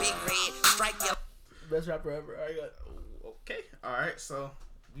 Big red, strike your Best rapper ever. I got. Okay. All right. So,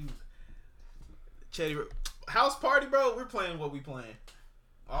 Chetty, house party, bro. We're playing what we playing.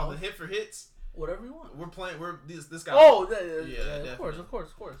 All the hit for hits. Whatever you want. We're playing. We're this guy. Oh, yeah, definitely. of course.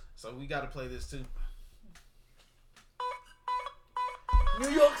 So we got to play this too. New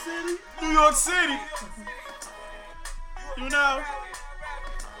York City. New York City. You know,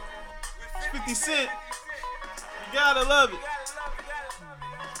 50 Cent. You gotta love it.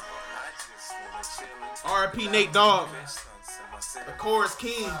 R.I.P. Nate Dogg. The chorus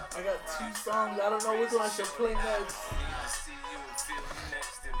king. I got 2 songs. I don't know which one I should play next.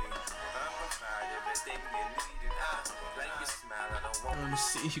 Let me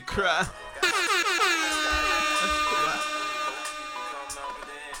see you cry.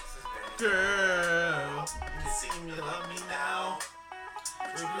 Girl, you see me, love me now.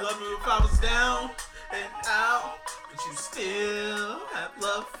 If you love me if I was down and out, but you still have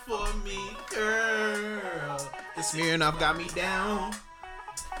love for me, girl. This Smirnoff got me down.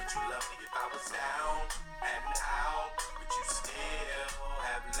 But you love me if I was down and out, but you still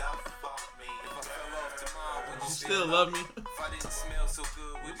have love for me, girl. Would you still love me? If I didn't smell so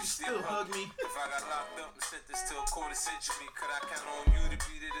good, Would you still hug me? If I got locked up and sent this to a quarter century, could I count on you to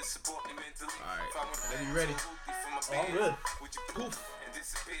be there to support me mentally? Alright, If I went are back you ready? to Houthi for my Oh, I'm bed, good. would you poof and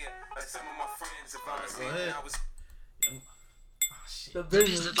disappear like some of my friends? If I was go leaving, ahead. I was. The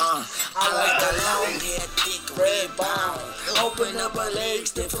vision. I like a long hair, thick red bone. Open up her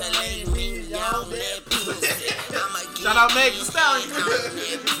legs to fillet me on that pussy. Shout out Meg Thee Stallion.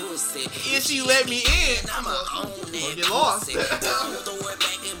 that pussy. If she let me in, I'ma own that get lost. pussy. Don't throw it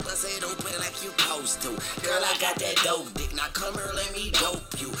back and bust it open like you supposed to. Girl, I got that dope dick. Now come here, let me dope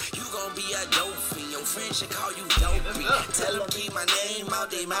you. You gon' be a dope fiend. Your friends should call you dopey. Tell them keep my name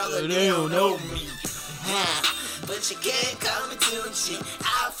out their mouth, but they don't know me. But you can't call me too shit.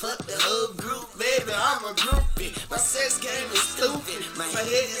 I fuck the whole group, baby. I'm a groupie. My sex game is stupid. My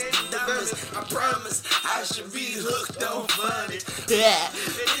head is the dumbest. I promise I should be hooked on funny. Yeah.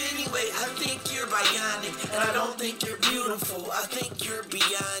 But anyway, I think you're bionic, and I don't think you're beautiful. I think you're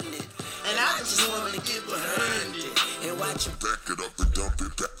beyond it. And I just wanna get behind it and watch you Back it up and dump it,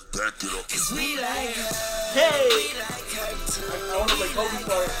 back it up. Cause we like her. Hey! We like her too. I want to play Kobe's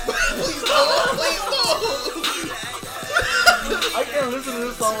part. I can't listen to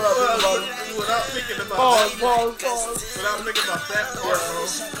this song without thinking about it. Pause. Without thinking about that part, bro.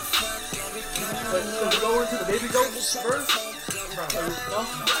 But should we go into the baby goat first? No?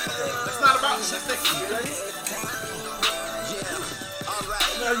 That's not about this. You ready? Alright.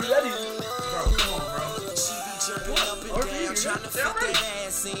 Are you ready? Bro, come on, bro. She be jumping up and down, trying to fit that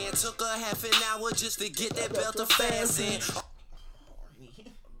ass in. Took her half an hour just to get that belt to fasten.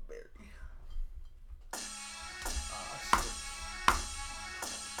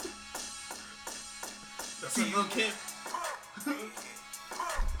 That's a little kid.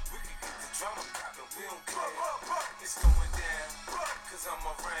 It's going down, cause I'm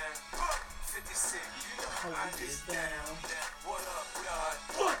around. 50 Cent, you know how I get down. What up, blood?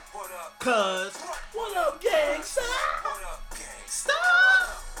 What up? Cuz. What up, gangsta? What up, gangsta?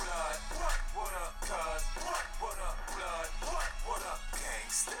 Blood? What up, cuz? What up, blood? What up,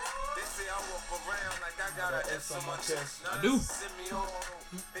 gangsta? They say I walk around like I got an S on my chest. I do.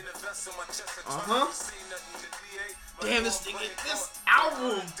 In the vest on my chest, I Uh-huh. try to see nothing to DA. Damn, this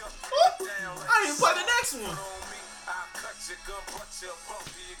album. I didn't even play the next one.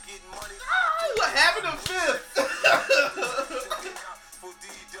 What happened to Fifth?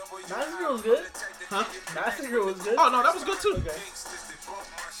 Massacre was good. Huh? Massacre was good. Oh no, that was good too. Okay.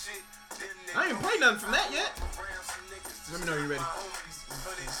 I ain't played nothing from that yet. Let me know you ready.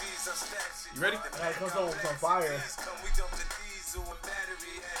 You ready? Alright, comes on with some fire. This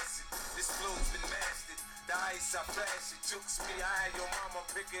flow's been mastered. The ice I flash it jukes me. I had your mama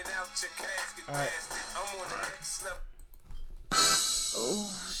picking out your casket. All right. Bastard. I'm on the next level.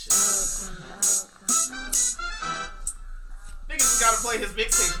 Niggas just gotta play his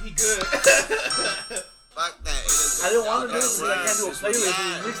mixtape. He good. Fuck that. I didn't want to do this because I can't do a playlist with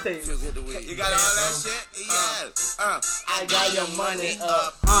his mixtape. You got all that shit? Yeah. I got your money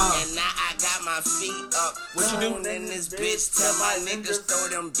up, and now I got my feet up. What you doing in this bitch? Tell my niggas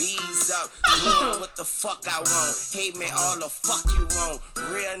throw them bees up. Doing what the fuck I want. Hate me all the fuck you want.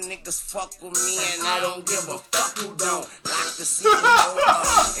 Real niggas fuck with me, and I don't give a fuck who don't. Lock the CEO up,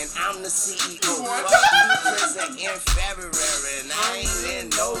 and I'm the CEO. Fuck you, prison in February, and I ain't in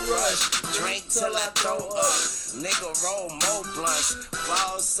no rush. Drink till I throw up. Nigga roll more blunts.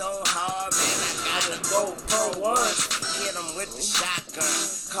 Fall so hard, man, I gotta go pro once. Hit him with the shotgun.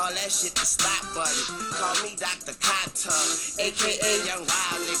 Call that shit the stop button. Call me Dr. Cotton, a.k.a. Young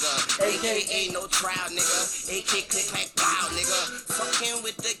Wild Nigga, a.k.a. No Trial Nigga, a.k.a. Click Clack Wow Nigga. Fucking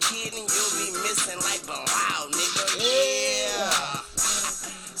with the kid and you'll be missing like Wow Nigga, yeah.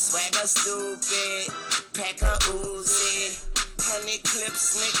 Swagger stupid, pack a Uzi, 100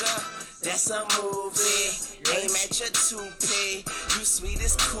 clips nigga. That's a movie. Aim at your toupee. You sweet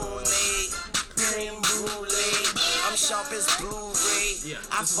as Kool-Aid. Cream brulee. I'm sharp as Blu-ray. Yeah,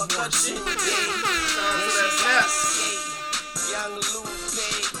 I this is fuck more her shit. today. Shout out to When that she skate. Young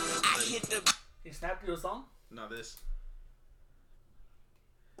Lupe. I hit the. He snapped you a song? No, this.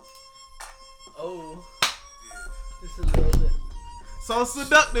 Oh. This is a little bit. So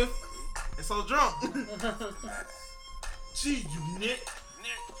seductive and so drunk. Gee, you nick.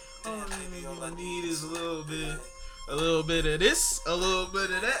 Baby, all All I I need is a little bit of this, a little bit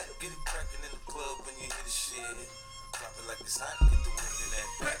of that. Get it crackin' in the club when you hear the shit. Drop it like it's hot, get the wind in that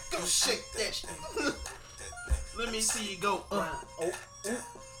back. Go shake that shit. That thing. Let me see you go. Oh.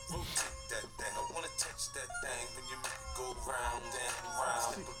 Rotate that thing. I wanna touch that thing when you make it go round and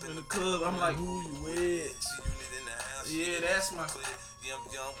round. In the club, I'm like, who you with? She unit in the house. Yeah, that's my. Yeah, I'm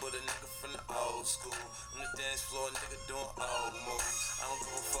young, but a nigga from the old school. On the dance floor, nigga doing old moves. I don't give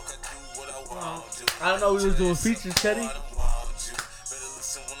a fuck, I do what I want to do. I don't know we was doing features, Teddy. I don't want you. Better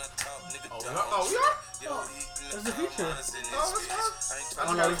listen when I talk, nigga. Oh, don't we you. are? Yo, he in the That's a feature. comments in this Oh, that's bitch. I ain't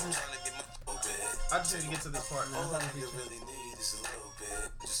Oh, no, this is- trying to get my bed. I just need to get to this part now. All a nigga really need is a little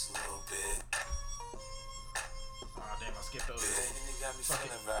bit, just a little bit. Oh, damn, I skipped over Yeah, it. and you got me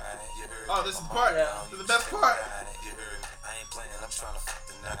feeling right. You heard Oh, me. this is the part. Yeah. This is the best part. You heard me. I ain't playing, I'm trying to fuck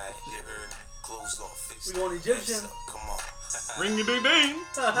the night. You heard me. Clothes off, face We going Egyptian. Come on. Ring a ding ding.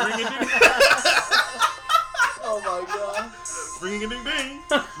 Ring a ding. Oh my god. Ring a ding ding.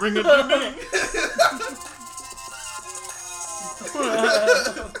 Ring a ding ding.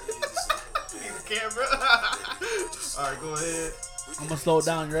 Camera. All right, go ahead. I'm gonna slow it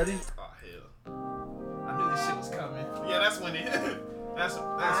down. You ready? Oh hell! I knew this shit was coming. Yeah, that's when it. That's.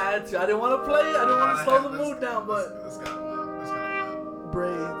 I had to. I didn't want to play it. I didn't want to slow the mood down, but Let's go. Let's go.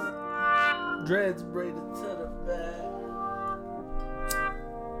 braids, dreads braided to the back.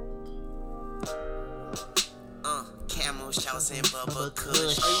 Camel shouts and Bubba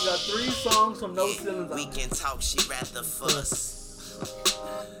Kush. Hey, you got 3 songs from No Ceilings. We can talk, she rather fuss.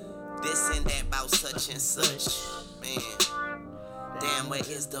 This and that about such and such. Man, damn, where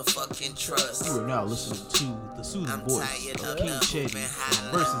is the fucking trust? You are now listening to the soothing I'm voice tired of of King the Chetty hooping from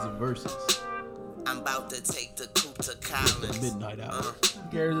holler. Verses and Verses. I'm about to take the coupe to The Collins. midnight hour.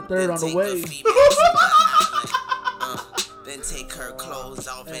 Gary the Third on the Take way. a female to the island. Then take her clothes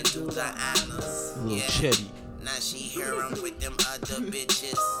off and do the honors. Little Yeah. Chetty. Now she hear him with them other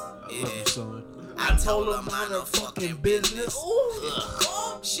bitches. I love Yeah. you, son. I told her mind her fucking business.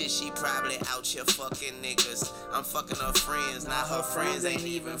 Ooh. Shit, she probably out here fucking niggas. I'm fucking her friends, now her friends ain't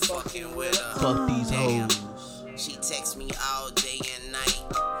even fucking with her. Fuck these Damn. hoes. She texts me all day and night.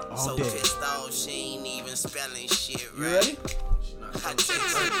 All So day. pissed off, she ain't even spelling shit You right. ready? I text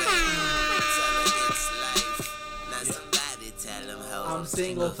her back, tell her it's life. Now somebody tell them how I'm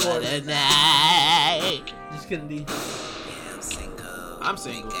single for the Tonight. Just kidding, D. Yeah, I'm single. I'm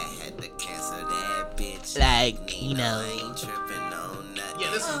single. Think I had to cancel that bitch. Like, you I know. ain't tripping on nothing. Yeah,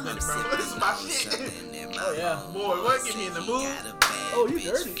 this is I'm good, bro. sipping This is my on shit. something in my Oh, yeah. home. Boy, what? Get me in the Said mood. he got a bad Oh, you bitch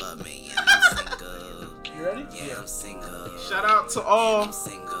dirty. for me, and I'm single. You ready? Yeah, I'm single. Shout out to all. I'm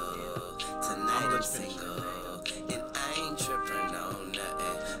single. Tonight I'm single. And I ain't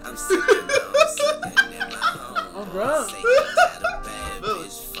I'm drunk.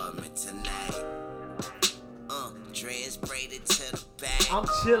 Dreads braided to the back. I'm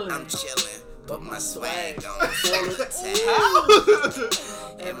chilling. I'm chilling. Put my swag on.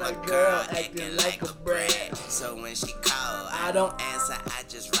 And my girl acting like a brat. So when she call, I don't answer. I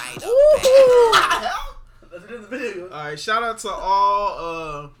just write up. That's in the video. All right, shout out to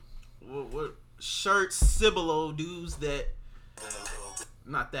all what shirt Cibolo dudes that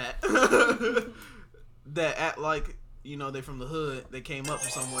not that that act like they from the hood. They came up from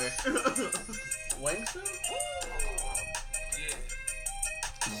somewhere. Wangston?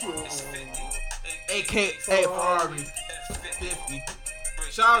 AK Ferrari 50.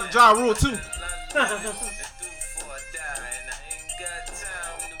 Shout out to Ja Rule too.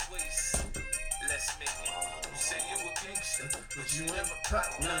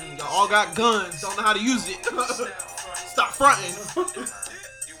 Y'all all got guns, don't know how to use it. Stop fronting.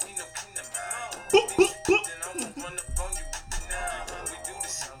 Boop, boop, boop.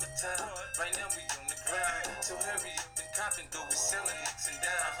 Right now we on the grind, so hurry up and cop and go with selling nicks and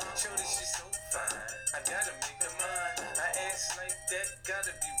dimes. Show this shit so fine, I gotta make her mine. I ass like that,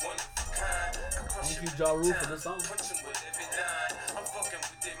 gotta be one of a kind. I crush Thank you, Ja Rule, for this song. Punch 'em with every line, I'm fucking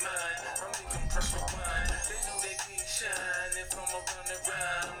with their mind. I'm making pressure wine, they know they can't shine. If I'm around the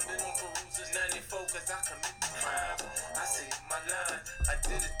rhyme, been on perusers 94 cause I commit the crime. I say my line, I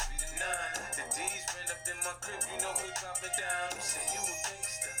did it 3 to 9. The D's ran up in my crib, you know who drop it down. You say you a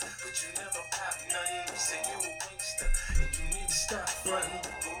gangster, but you never pop nothing. You say you a gangster, and you need to stop frontin'.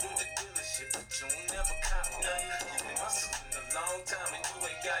 Go to the dealership, but you don't never cop nothing. You been hustling a long time and you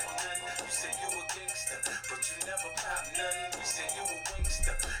ain't got nothing. You say you a gangster, but you never pop nothing. You say you a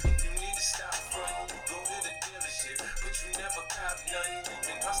gangster, and you need to stop frontin'. You go to the dealership, but you never cop nothing. You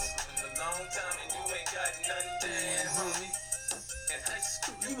been hustling a long time and you ain't got nothing. Damn, homie. In high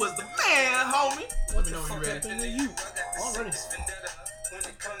school, You was the man, homie. Let me know when you ready. Happened to you? Already. when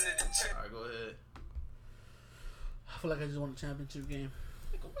it come to the check. All right, go ahead. I feel like I just won a championship game.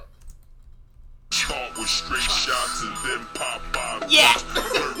 Start with straight shots and then pop bottles. Yeah.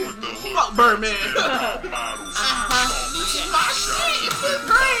 Flirt with the hood. Fuck Birdman. Models. This is my shit. It's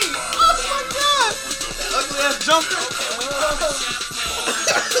great. Oh my god. Ugly ass jumper.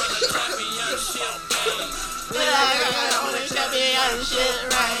 On the championship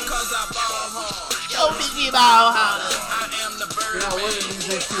right. Yo, bitch, we ball holler. You're not winning these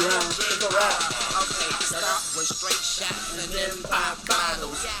next 2 rounds. It's a wrap. Start with straight shots and then pop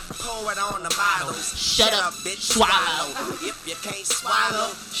bottles. Pour it on the bottles. Shut up, bitch, swallow. If you can't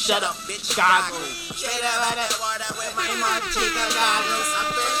swallow, Shut up, bitch, goggle. Straight up out of the water with my Martina goggles. I'm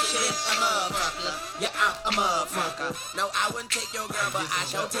fresh shit, a motherfucker. Yeah, I'm a motherfucker. No, I wouldn't take your girl, but I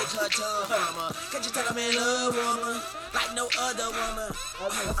shall take her to a mama. Can't you tell I'm in love, woman? Like no other woman.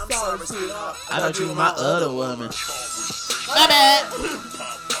 I'm sorry, sweetheart. I thought you were my other woman. My bad.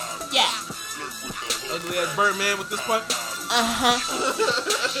 Yeah. Ugly ass Birdman with this part. Uh-huh.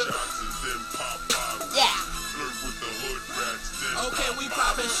 Yeah. Okay, we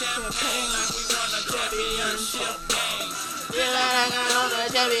poppin' champagne like we won a championship game. Feel like I on the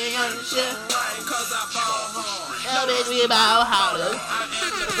championship. Right, cause I ball hard. Yo, bitch, we ball holler. I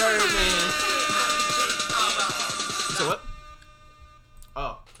am the Birdman. So what?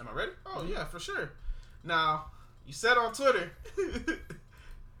 Oh, am I ready? Oh yeah, for sure. Now, you said on Twitter.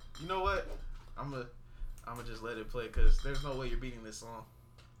 You know what? I'm gonna just let it play because there's no way you're beating this song.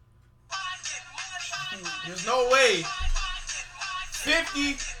 There's no way.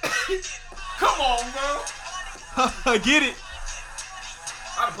 50. Come on, bro. I get it.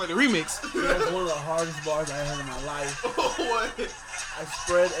 I gotta play the remix. That's one of the hardest bars I heard in my life. What? I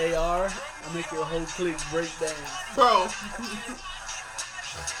spread AR, I make your whole clique break down. Bro.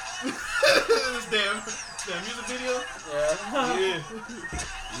 This damn music video? Yeah.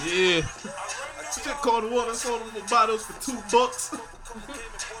 Yeah. Shit called water, sold them for bottles for $2.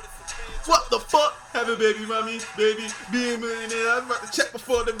 What the fuck? Have a baby, mommy, baby, be a millionaire. I'm about to check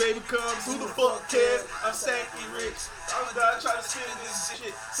before the baby comes. Who the fuck cares? I'm sacky rich. I'm gonna try to spin this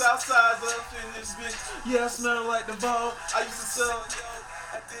shit. Southside's up in this bitch. Yeah, I smell like the ball. I used to sell.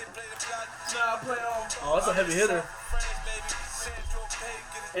 Now I play on. Oh, that's a heavy hitter.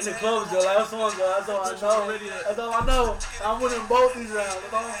 In the clubs, the last one, girl. That's all I know. That's all I know. I'm winning both these rounds.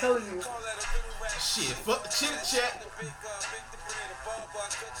 That's all I'm telling you. Shit, fuck the chit chat.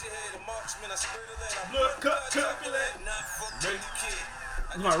 Blood cut, calculate.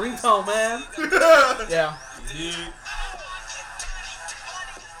 It's my ringtone, man. Yeah.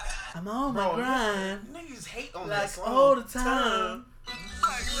 I'm on my Bro, grind. niggas hate on that Like song. all the time.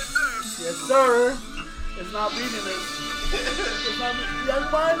 Yes, sir. It's not beating it. Young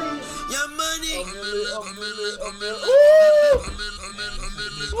Money. Young Money. A million. Ooh!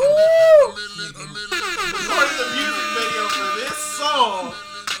 Ooh! Recorded the music video for this song.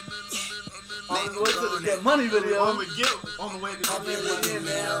 On the way to the Get Money video. On the way to Get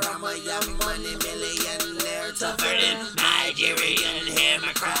Millionaire, I'm a young money millionaire. Tougher than Nigerian hair.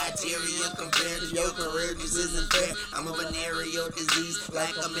 My criteria compared to your career just isn't fair. I'm a venereal disease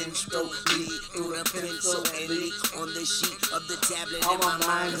like a menstrual bleed through the pencil and leak on the sheet of the tablet in my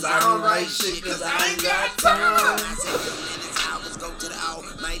mind. Cause I don't write shit cause I ain't got time. I say minutes, hours go to the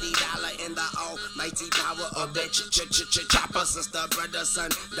almighty dollar and the almighty power of that chopper. Sister, brother,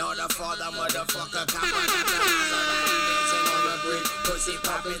 son, daughter, father, motherfucker, copper. Dancing on the bridge, pussy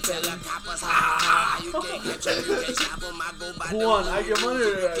popping till the coppers. Ha ha ha. You can't catch them, you can't stop them. I go by Who won? I Get Money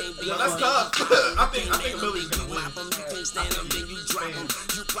or No, that's tough. I think Millie's gonna win. You can't stand them, then you drop them.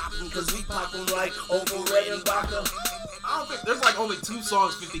 You pop them, cause we pop them like over red and vodka. I don't think there's like only 2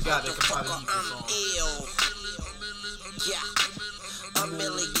 songs 50 got that can probably beat this song. Ill. Yeah. A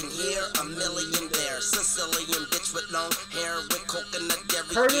million here, a million there. Sicilian bitch with long hair with coconut dairy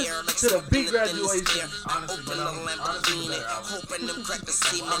Curtis hair. Like to the beat something in the graduation. stare. I open the Lamborghini, hoping them crackers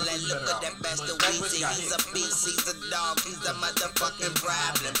see me. Like, look at that bastard Weezy. He's a beast, he's a dog, he's a motherfucking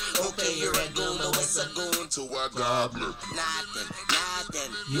problem. Okay, you're a goon, but it's a goon to a goblin. Nothing.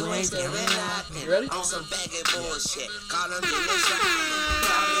 You ain't scaring nothing. Ready? On some baggy bullshit. Call him in the shop.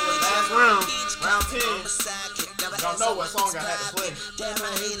 Last round, round 10. Y'all know what song I had to play. Damn,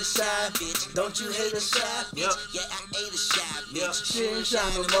 I hate a shy bitch. Don't you hate a shy bitch? Yep. Yeah, I hate a shy bitch. Yep. She ain't shy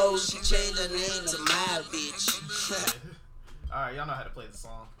no more. She changed her name to my bitch. Alright, y'all know how to play the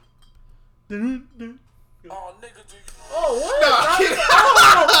song. Oh, nigga, do you? Oh, what? Nah, kidding.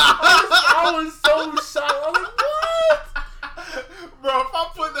 I was so shocked. I was like, what? Bro, if I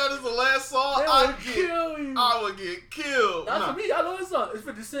put that as the last song, They I would kill you. would get killed. That's Nah. for me. I know this song. It's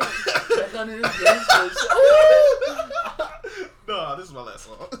 50 Cent. Back on this game. Ooh! Nah, this is my last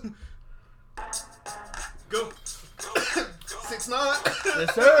song. Go. 6ix9ine.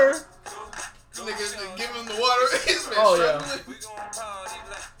 Yes, sir. Niggas give him the water. He's been Oh, yeah. struggling. We gon' party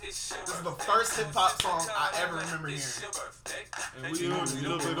like it's your This is the birthday. first hip hop song I ever remember hearing. It's your birthday. And we don't need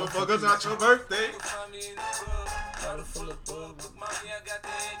a little fuckers out your birthday. You can find me in the club, bottle full of bug. Look, mommy, I got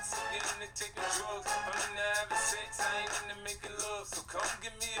the X, I'm getting to taking drugs. I'm into having sex, I ain't into making love. So come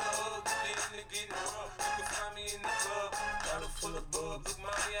give me a hug, get into getting rough. You can find me in the club, bottle full of bug. Look,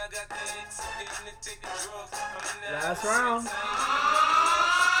 mommy, I got the X, I'm getting to taking drugs. I'm into Last having round. sex, I ain't into making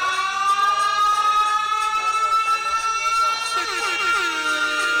love.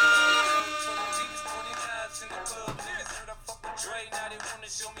 Dre, now they wanna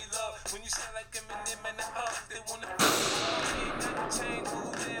show me love. When you sound like Eminem and the up, they wanna chain,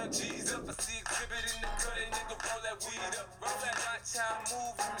 move down, G's up. I see exhibit in the cut, that nigga roll that weed up. Roll that watch how I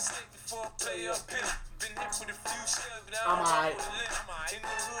move, mistake before I play up here. Been hit with a few shells, but I'm alright. In the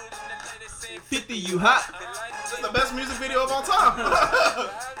hood, in the lady say 50, you hot. This is the best music video of all time.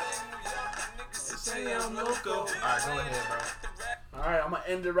 Say I'm loco. Alright, go ahead, bro. All right, I'm going to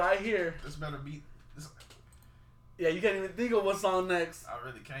end it right here. This better be. Yeah, you can't even think of what's on next. I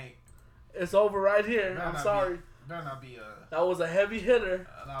really can't. It's over right here. Better I'm not sorry. Better not be That was a heavy hitter.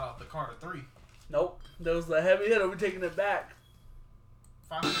 not off the Carter 3. Nope. That was a heavy hitter. We're taking it back.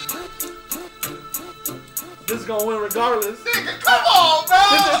 500. This is going to win regardless. Nigga, come on, bro.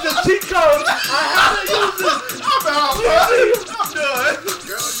 This is the cheat code. I have to use this. I'm out, bro. I'm done.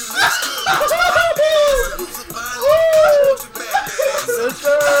 Girl, you look Woo! Yes,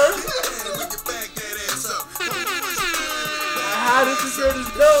 sir. good. When you back that ass up. How to secure this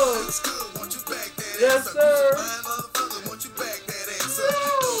dub. It's good. Won't you back that Yes, ass up? sir. Fine motherfucker, won't you back that ass up?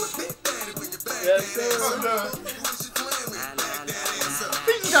 Big daddy, when you back Yes, that ass sir. I'm done. up. Who is you playing with? Back that ass up.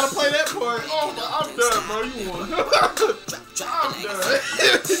 He just gotta play that part. Oh, I'm done, bro. You won. I'm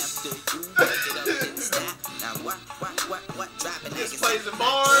done. This plays in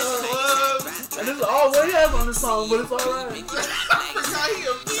bars, clubs. And this is all what he has on this song, but it's alright. How he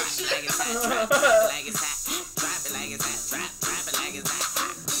a bitch.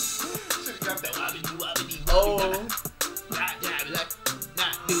 Should've got that wobbity. Oh.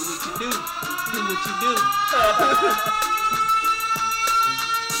 Do what you do. Do what you do.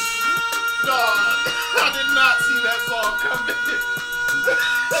 Dog, I did not see that song coming.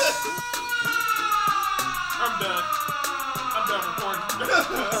 I'm done. I'm done recording.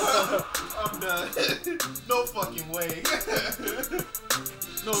 I'm done. No fucking way.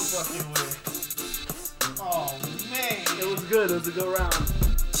 No fucking way. Oh man. It was good. It was a good round.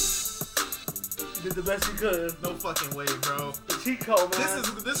 You did the best you could. No fucking way, bro. The cheat code, man.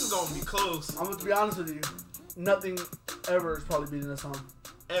 This is gonna be close. I'm going to be honest with you. Nothing ever is probably beating this song.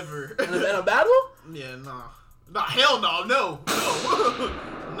 Ever. In a battle? Yeah, nah. Nah, hell no, no.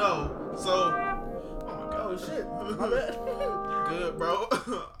 No. So, oh my god. Oh shit. My bad. Good, bro.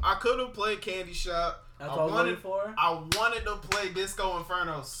 I could have played Candy Shop. That's what I was waiting for. I wanted to play Disco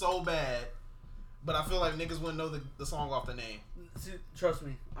Inferno so bad, but I feel like niggas wouldn't know the song off the name. See, trust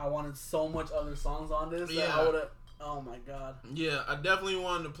me, I wanted so much other songs on this that Yeah. I would have. Oh my god. Yeah, I definitely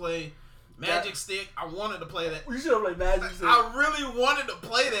wanted to play Magic Stick. I wanted to play that. You should have played Magic Stick. I really wanted to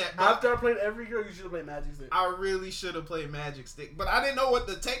play that. But After I played every girl, you should have played Magic Stick. I really should have played Magic Stick, but I didn't know what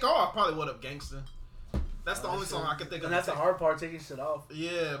to take off. Probably What Up Gangsta. That's the only song I could think of. And that's the hard part, taking shit off.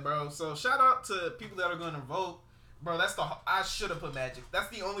 Yeah, bro. So shout out to people that are going to vote. Bro, I should have put Magic. That's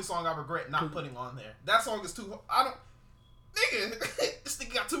the only song I regret not putting on there. That song is too. Nigga, this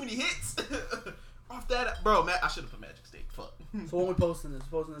nigga got too many hits. Off that, bro, I should have put Magic Stick. Fuck. So when we posting this?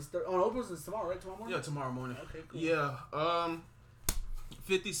 Oh no, we're posting this tomorrow, right? Tomorrow morning? Yeah, tomorrow morning. Okay, cool. Yeah.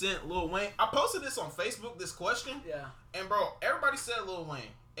 50 Cent, Lil Wayne. I posted this on Facebook, this question. Yeah. And bro, everybody said Lil Wayne.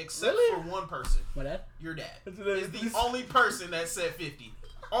 Except Really? for one person. My dad? Your dad. That's Is the only person that said 50.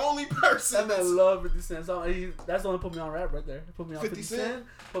 Only person. That man love 50 Cent. So that's the one that put me on rap right there. He put me on 50 Cent.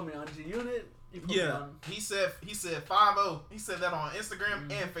 Put me on G Unit. Yeah. He said 5-0. He said that on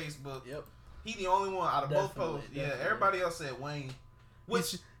Instagram and Facebook. Yep. He the only one out of both Definitely, posts. Yeah, definitely. everybody else said Wayne.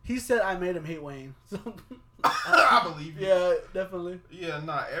 Which He said I made him hate Wayne. So I believe you. yeah, definitely. Yeah,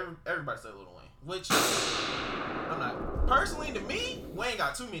 nah, everybody said Lil Wayne. Which I'm not. Personally, to me, Wayne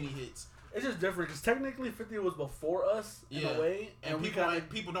got too many hits. It's just different because technically 50 was before us in a way, and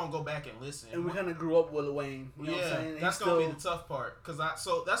people don't go back and listen. And we kind of grew up with Wayne. You know what I'm saying? That's gonna be the tough part.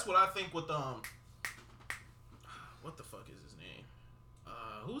 So that's what I think with what the fuck is his name?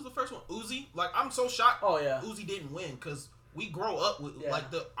 Who was the first one? Uzi. Like I'm so shocked. Oh yeah. Uzi didn't win because we grow up with Yeah. like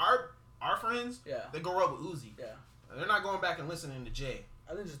our friends. Yeah. They grow up with Uzi. Yeah. They're not going back and listening to Jay.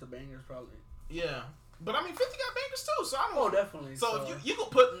 I think just the bangers probably. Yeah. But I mean, 50 got bangers too, so I don't. Oh, definitely. So if you could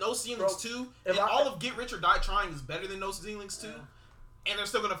put No Ceilings 2, if and I- all of Get Rich or Die Trying is better than No Ceilings 2, and they're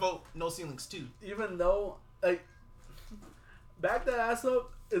still gonna vote No Ceilings 2. Even though like Back That Ass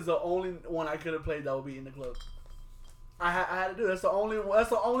Up is the only one I could have played that would be in the club. I had to do. That's the only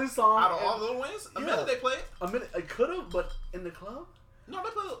song Out of all Lil Wayne's, a minute they play it. A minute I could have, but in the club. No,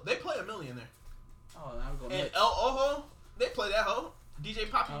 they play a million there. Oh, I'm going. And El Ojo, they play that hoe. DJ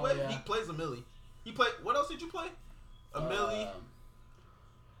Poppy Oh, Webb, yeah. he plays a milli. He played. What else did you play? A milli.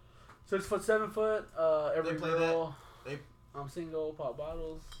 6 foot, 7 foot. Every They play girl. that. I'm single. Pop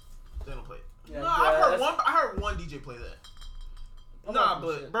bottles. They don't play it. Yeah, No, I yeah, heard one DJ play that. I'm Nah, not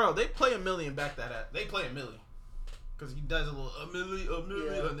but shit. bro, they play a million back that at. They play a milli. Cause he does a little a milli,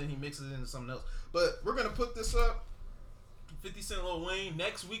 Yeah. and then he mixes it into something else. But we're gonna put this up. 50 Cent, Lil Wayne.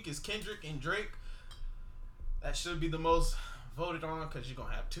 Next week is Kendrick and Drake. That should be the most voted on because you're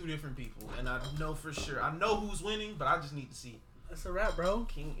gonna have two different people, and I know for sure. I know who's winning, but I just need to see. That's a rap, bro.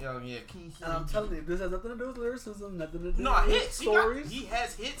 King. And I'm telling you, this has nothing to do with lyricism. Nothing to do No, with hits. stories. He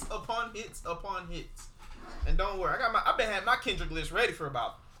has hits upon hits upon hits. And don't worry, I've been had my Kendrick list ready for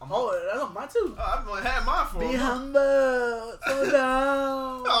about a month. Oh, that's mine too. I've been had mine for Be a month. humble, slow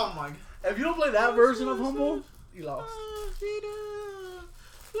down. Oh my god. If you don't play that version of Humble, you lost.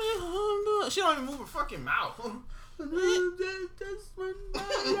 She don't even move her fucking mouth.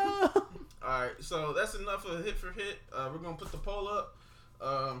 Alright, so that's enough of hit for hit. We're gonna put the poll up.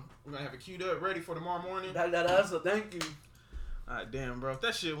 We're gonna have it queued up, ready for tomorrow morning. That's a thank you. Alright, damn, bro. If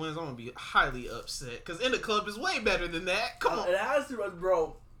that shit wins, I'm gonna be highly upset. Because In the Club is way better than that. Come on. It has to,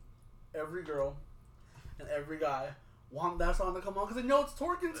 bro. Every girl and every guy want that song to come on because they know it's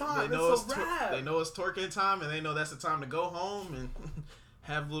twerking time. They know it's a rap. they know it's twerking time, and they know that's the time to go home and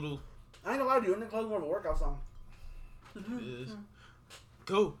have little. I ain't gonna lie to you. In the club is more of a workout song.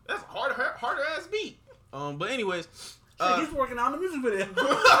 Go. That's a harder ass beat. But anyways, Shit, he's working out in the music video.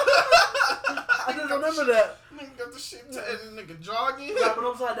 I just remember that. Nigga got the shit and nigga jogging. Dropping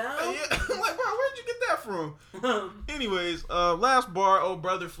upside down. Yeah. I'm like, bro, where'd you get that from? Anyways, last bar, old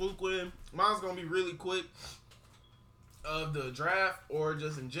brother Fluke win. Mine's gonna be really quick. Of the draft or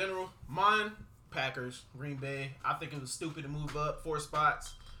just in general, mine Packers, Green Bay. I think it was stupid to move up 4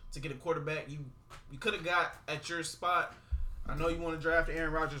 spots to get a quarterback. You could have got at your spot. I know you want to draft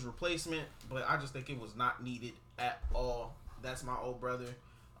Aaron Rodgers' replacement, but I just think it was not needed at all. That's my old brother.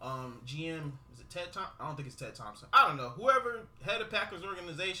 GM, is it Ted Thompson? I don't think it's Ted Thompson. I don't know. Whoever head of Packers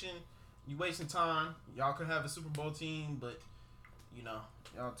organization, you wasting time. Y'all could have a Super Bowl team, but you know,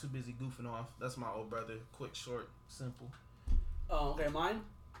 y'all too busy goofing off. That's my old brother. Quick, short, simple. Oh, okay, mine.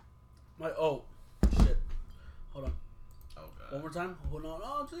 Shit. Hold on. Oh god. One more time. Hold on.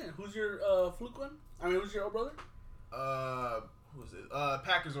 Oh, I'm saying, who's your Fluke one? I mean, who's your old brother? Who is it?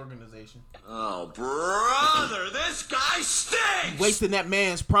 Packers organization. Oh, brother, this guy stinks! Wasting that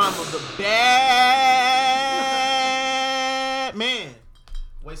man's prime of the bad man.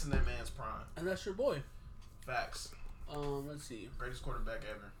 Wasting that man's prime. And that's your boy. Facts. Let's see. Greatest quarterback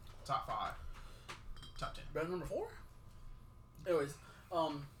ever. Top 5. Top 10. Brand number 4? Anyways,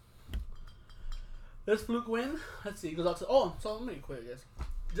 this fluke win. Let's see. It goes out to. Oh, so let me quit, guys.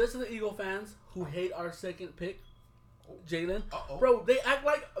 Just to the Eagle fans who hate our second pick, Jalen. Bro, they act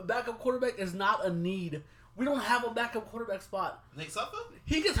like a backup quarterback is not a need. We don't have a backup quarterback spot. Nate Suffolk?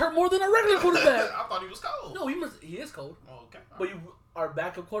 He gets hurt more than a regular quarterback. I thought he was cold. No, he is cold. Oh, okay. But our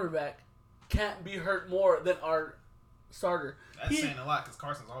backup quarterback can't be hurt more than our starter. That's saying a lot because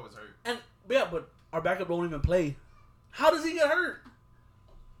Carson's always hurt. And yeah, but our backup don't even play. How does he get hurt?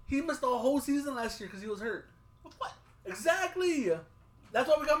 He missed the whole season last year because he was hurt. What? Exactly. That's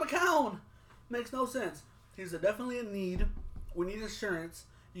why we got McCown. Makes no sense. He's definitely a need. We need insurance.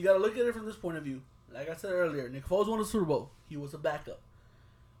 You got to look at it from this point of view. Like I said earlier, Nick Foles won the Super Bowl. He was a backup.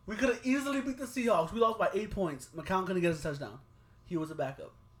 We could have easily beat the Seahawks. We lost by 8 points. McCown couldn't get us a touchdown. He was a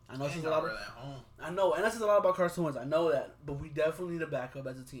backup. I know this is a lot. I know, and that's a lot about Carson Wentz. I know that, but we definitely need a backup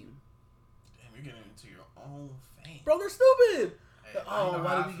as a team. Damn, you're getting into your own fame, bro. They're stupid. Hey,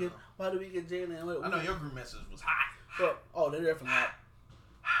 why did we get Jalen? I know your group message was hot. But, they're definitely hot.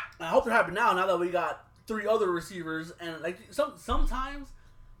 I hope they're happy now that we got 3 other receivers, and like sometimes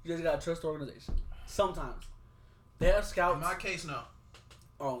you just gotta trust the organization. Sometimes they have scouts. In my case, no.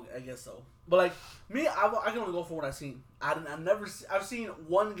 Oh, I guess so. But like me, I can only go for what I've seen. I've seen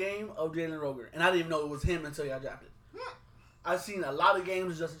one game of Jalen Roger, and I didn't even know it was him until he got drafted. I've seen a lot of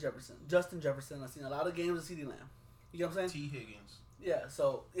games of Justin Jefferson. I've seen a lot of games of CeeDee Lamb. You get what I'm saying? T. Higgins. Yeah.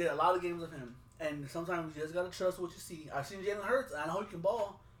 So a lot of games of him, and sometimes you just gotta trust what you see. I've seen Jalen Hurts, and I know he can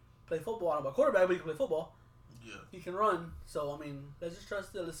play football. I don't know about quarterback, but he can play football. Yeah. He can run. So I mean, let's just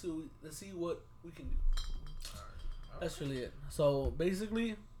trust it. Let's see what we can do. That's really it. So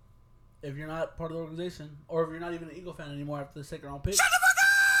basically, if you're not part of the organization, or if you're not even an Eagle fan anymore after the second round pick, shut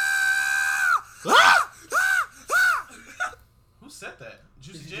the fuck up! Who said that?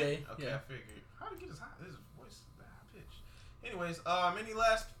 Juicy J? Okay, yeah. I figured. How did he get his high? His voice is high pitch. Anyways, any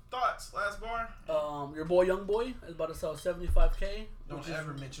last thoughts? Last bar? Your boy Young Boy is about to sell $75K. Don't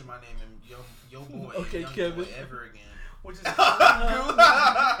ever mention my name in yo boy. Okay, Young Kevin. Boy ever again.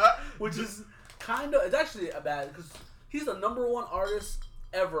 Which is kind of. It's actually a bad because he's the #1 artist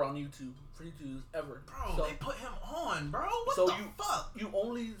ever on YouTube for YouTube's ever. Bro, so, they put him on, bro. What so the fuck? You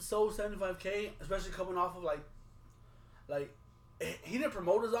only sold $75K, especially coming off of like he didn't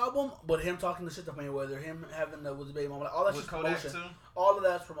promote his album, but him talking the shit to Mayweather, him having the with the baby mama, like, all that shit's promotion. Too? All of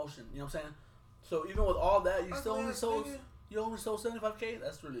that's promotion. You know what I'm saying? So even with all that, you still only sold $75K.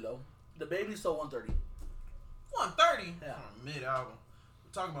 That's really low. The baby sold 130. 130? Yeah. Mid album.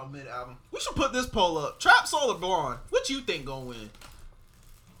 We're talking about mid album. We should put this poll up. Trap Soul or Blonde? What you think gonna win?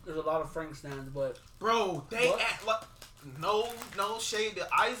 There's a lot of Frank stands, but bro, they act like no shade to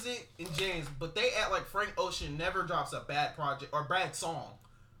Isaac and James, but they act like Frank Ocean never drops a bad project or bad song.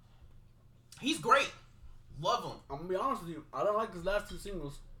 He's great. Love him. I'm gonna be honest with you. I don't like his last 2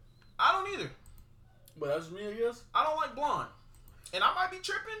 singles. I don't either. But that's me, I guess. I don't like Blonde. And I might be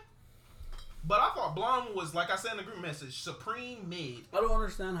tripping, but I thought Blonde was, like I said in the group message, supreme mid. I don't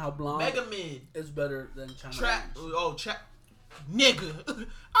understand how Blonde mega mid is better than China. Trap. Oh, Trap. Nigga.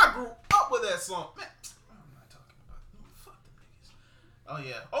 I grew up with that song. Man, what am I talking about? Fuck them niggas. Oh,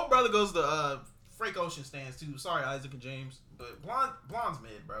 yeah. Oh, brother goes to Frank Ocean stands, too. Sorry, Isaac and James. But Blonde's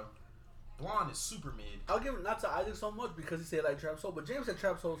mid, bro. Blonde is super mid. I'll give it not to Isaac so much because he said like Trap Soul, but James said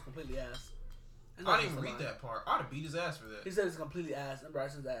Trap Soul is completely ass. I didn't even read that part. I'd have beat his ass for that. He said it's completely ass and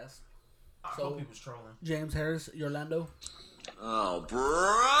Bryson's ass. I hope he was trolling. James Harris, Orlando. Oh,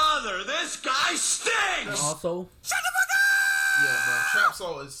 brother, this guy stinks! And also, shut the fuck up! Yeah, bro. Trap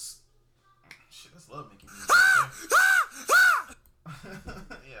Soul is... Shit, that's love making music.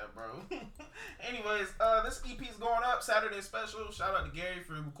 Yeah, bro. Anyways, this EP is going up. Saturday special. Shout out to Gary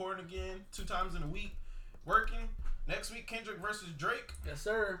for recording again 2 times in a week. Working. Next week, Kendrick versus Drake. Yes,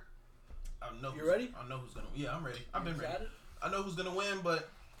 sir. You ready? I know who's gonna. Yeah, I'm ready. I've been ready. I know who's gonna win, but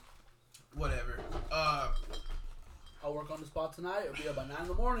whatever. I'll work on the spot tonight. It'll be up by 9 in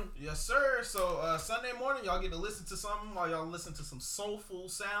the morning. Yes, sir. So Sunday morning, y'all get to listen to something while y'all listen to some soulful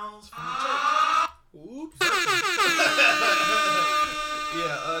sounds from the church. Oops.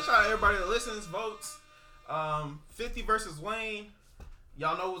 Yeah. Shout out to everybody that listens, votes. 50 versus Wayne.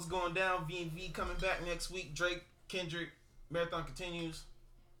 Y'all know what's going down. V&V coming back next week. Drake, Kendrick, marathon continues.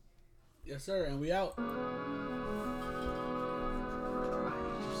 Yes, sir, and we out.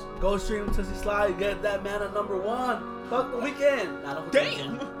 Go stream Tootsie Slide. Get that man at number 1. Fuck the Weeknd. Nah, don't fuck the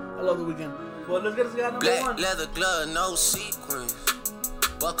Damn. Weeknd. I love the Weeknd. Well, let's get this guy at number Black 1. leather glove, no sequins.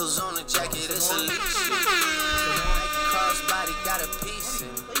 Buckles on the jacket, it's elite shit. Crossbody got a piece in.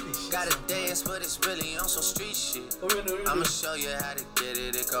 Gotta dance, but it's really on some street shit. What we gonna do? I'ma show you how to get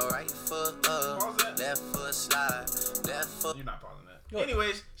it. It go right foot up, left foot slide, left foot. You're not pausing that.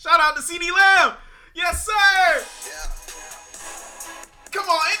 Anyways, shout out to CD Lamb. Yes, sir. Come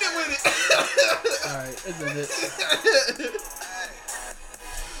on, end it with it. Alright, isn't it?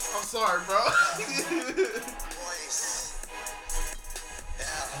 I'm sorry, bro.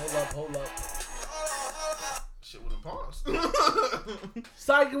 Hold up. Shit wouldn't pause.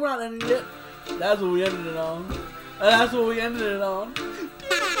 Psych, we're not ending it. That's what we ended it on. That's what we ended it on.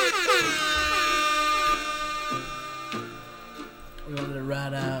 We wanted to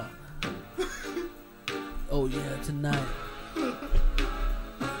ride out. Oh yeah, tonight. Girl,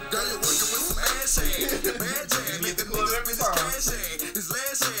 you're working with some ass. Bad jam. Get the club every time. His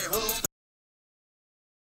last hand.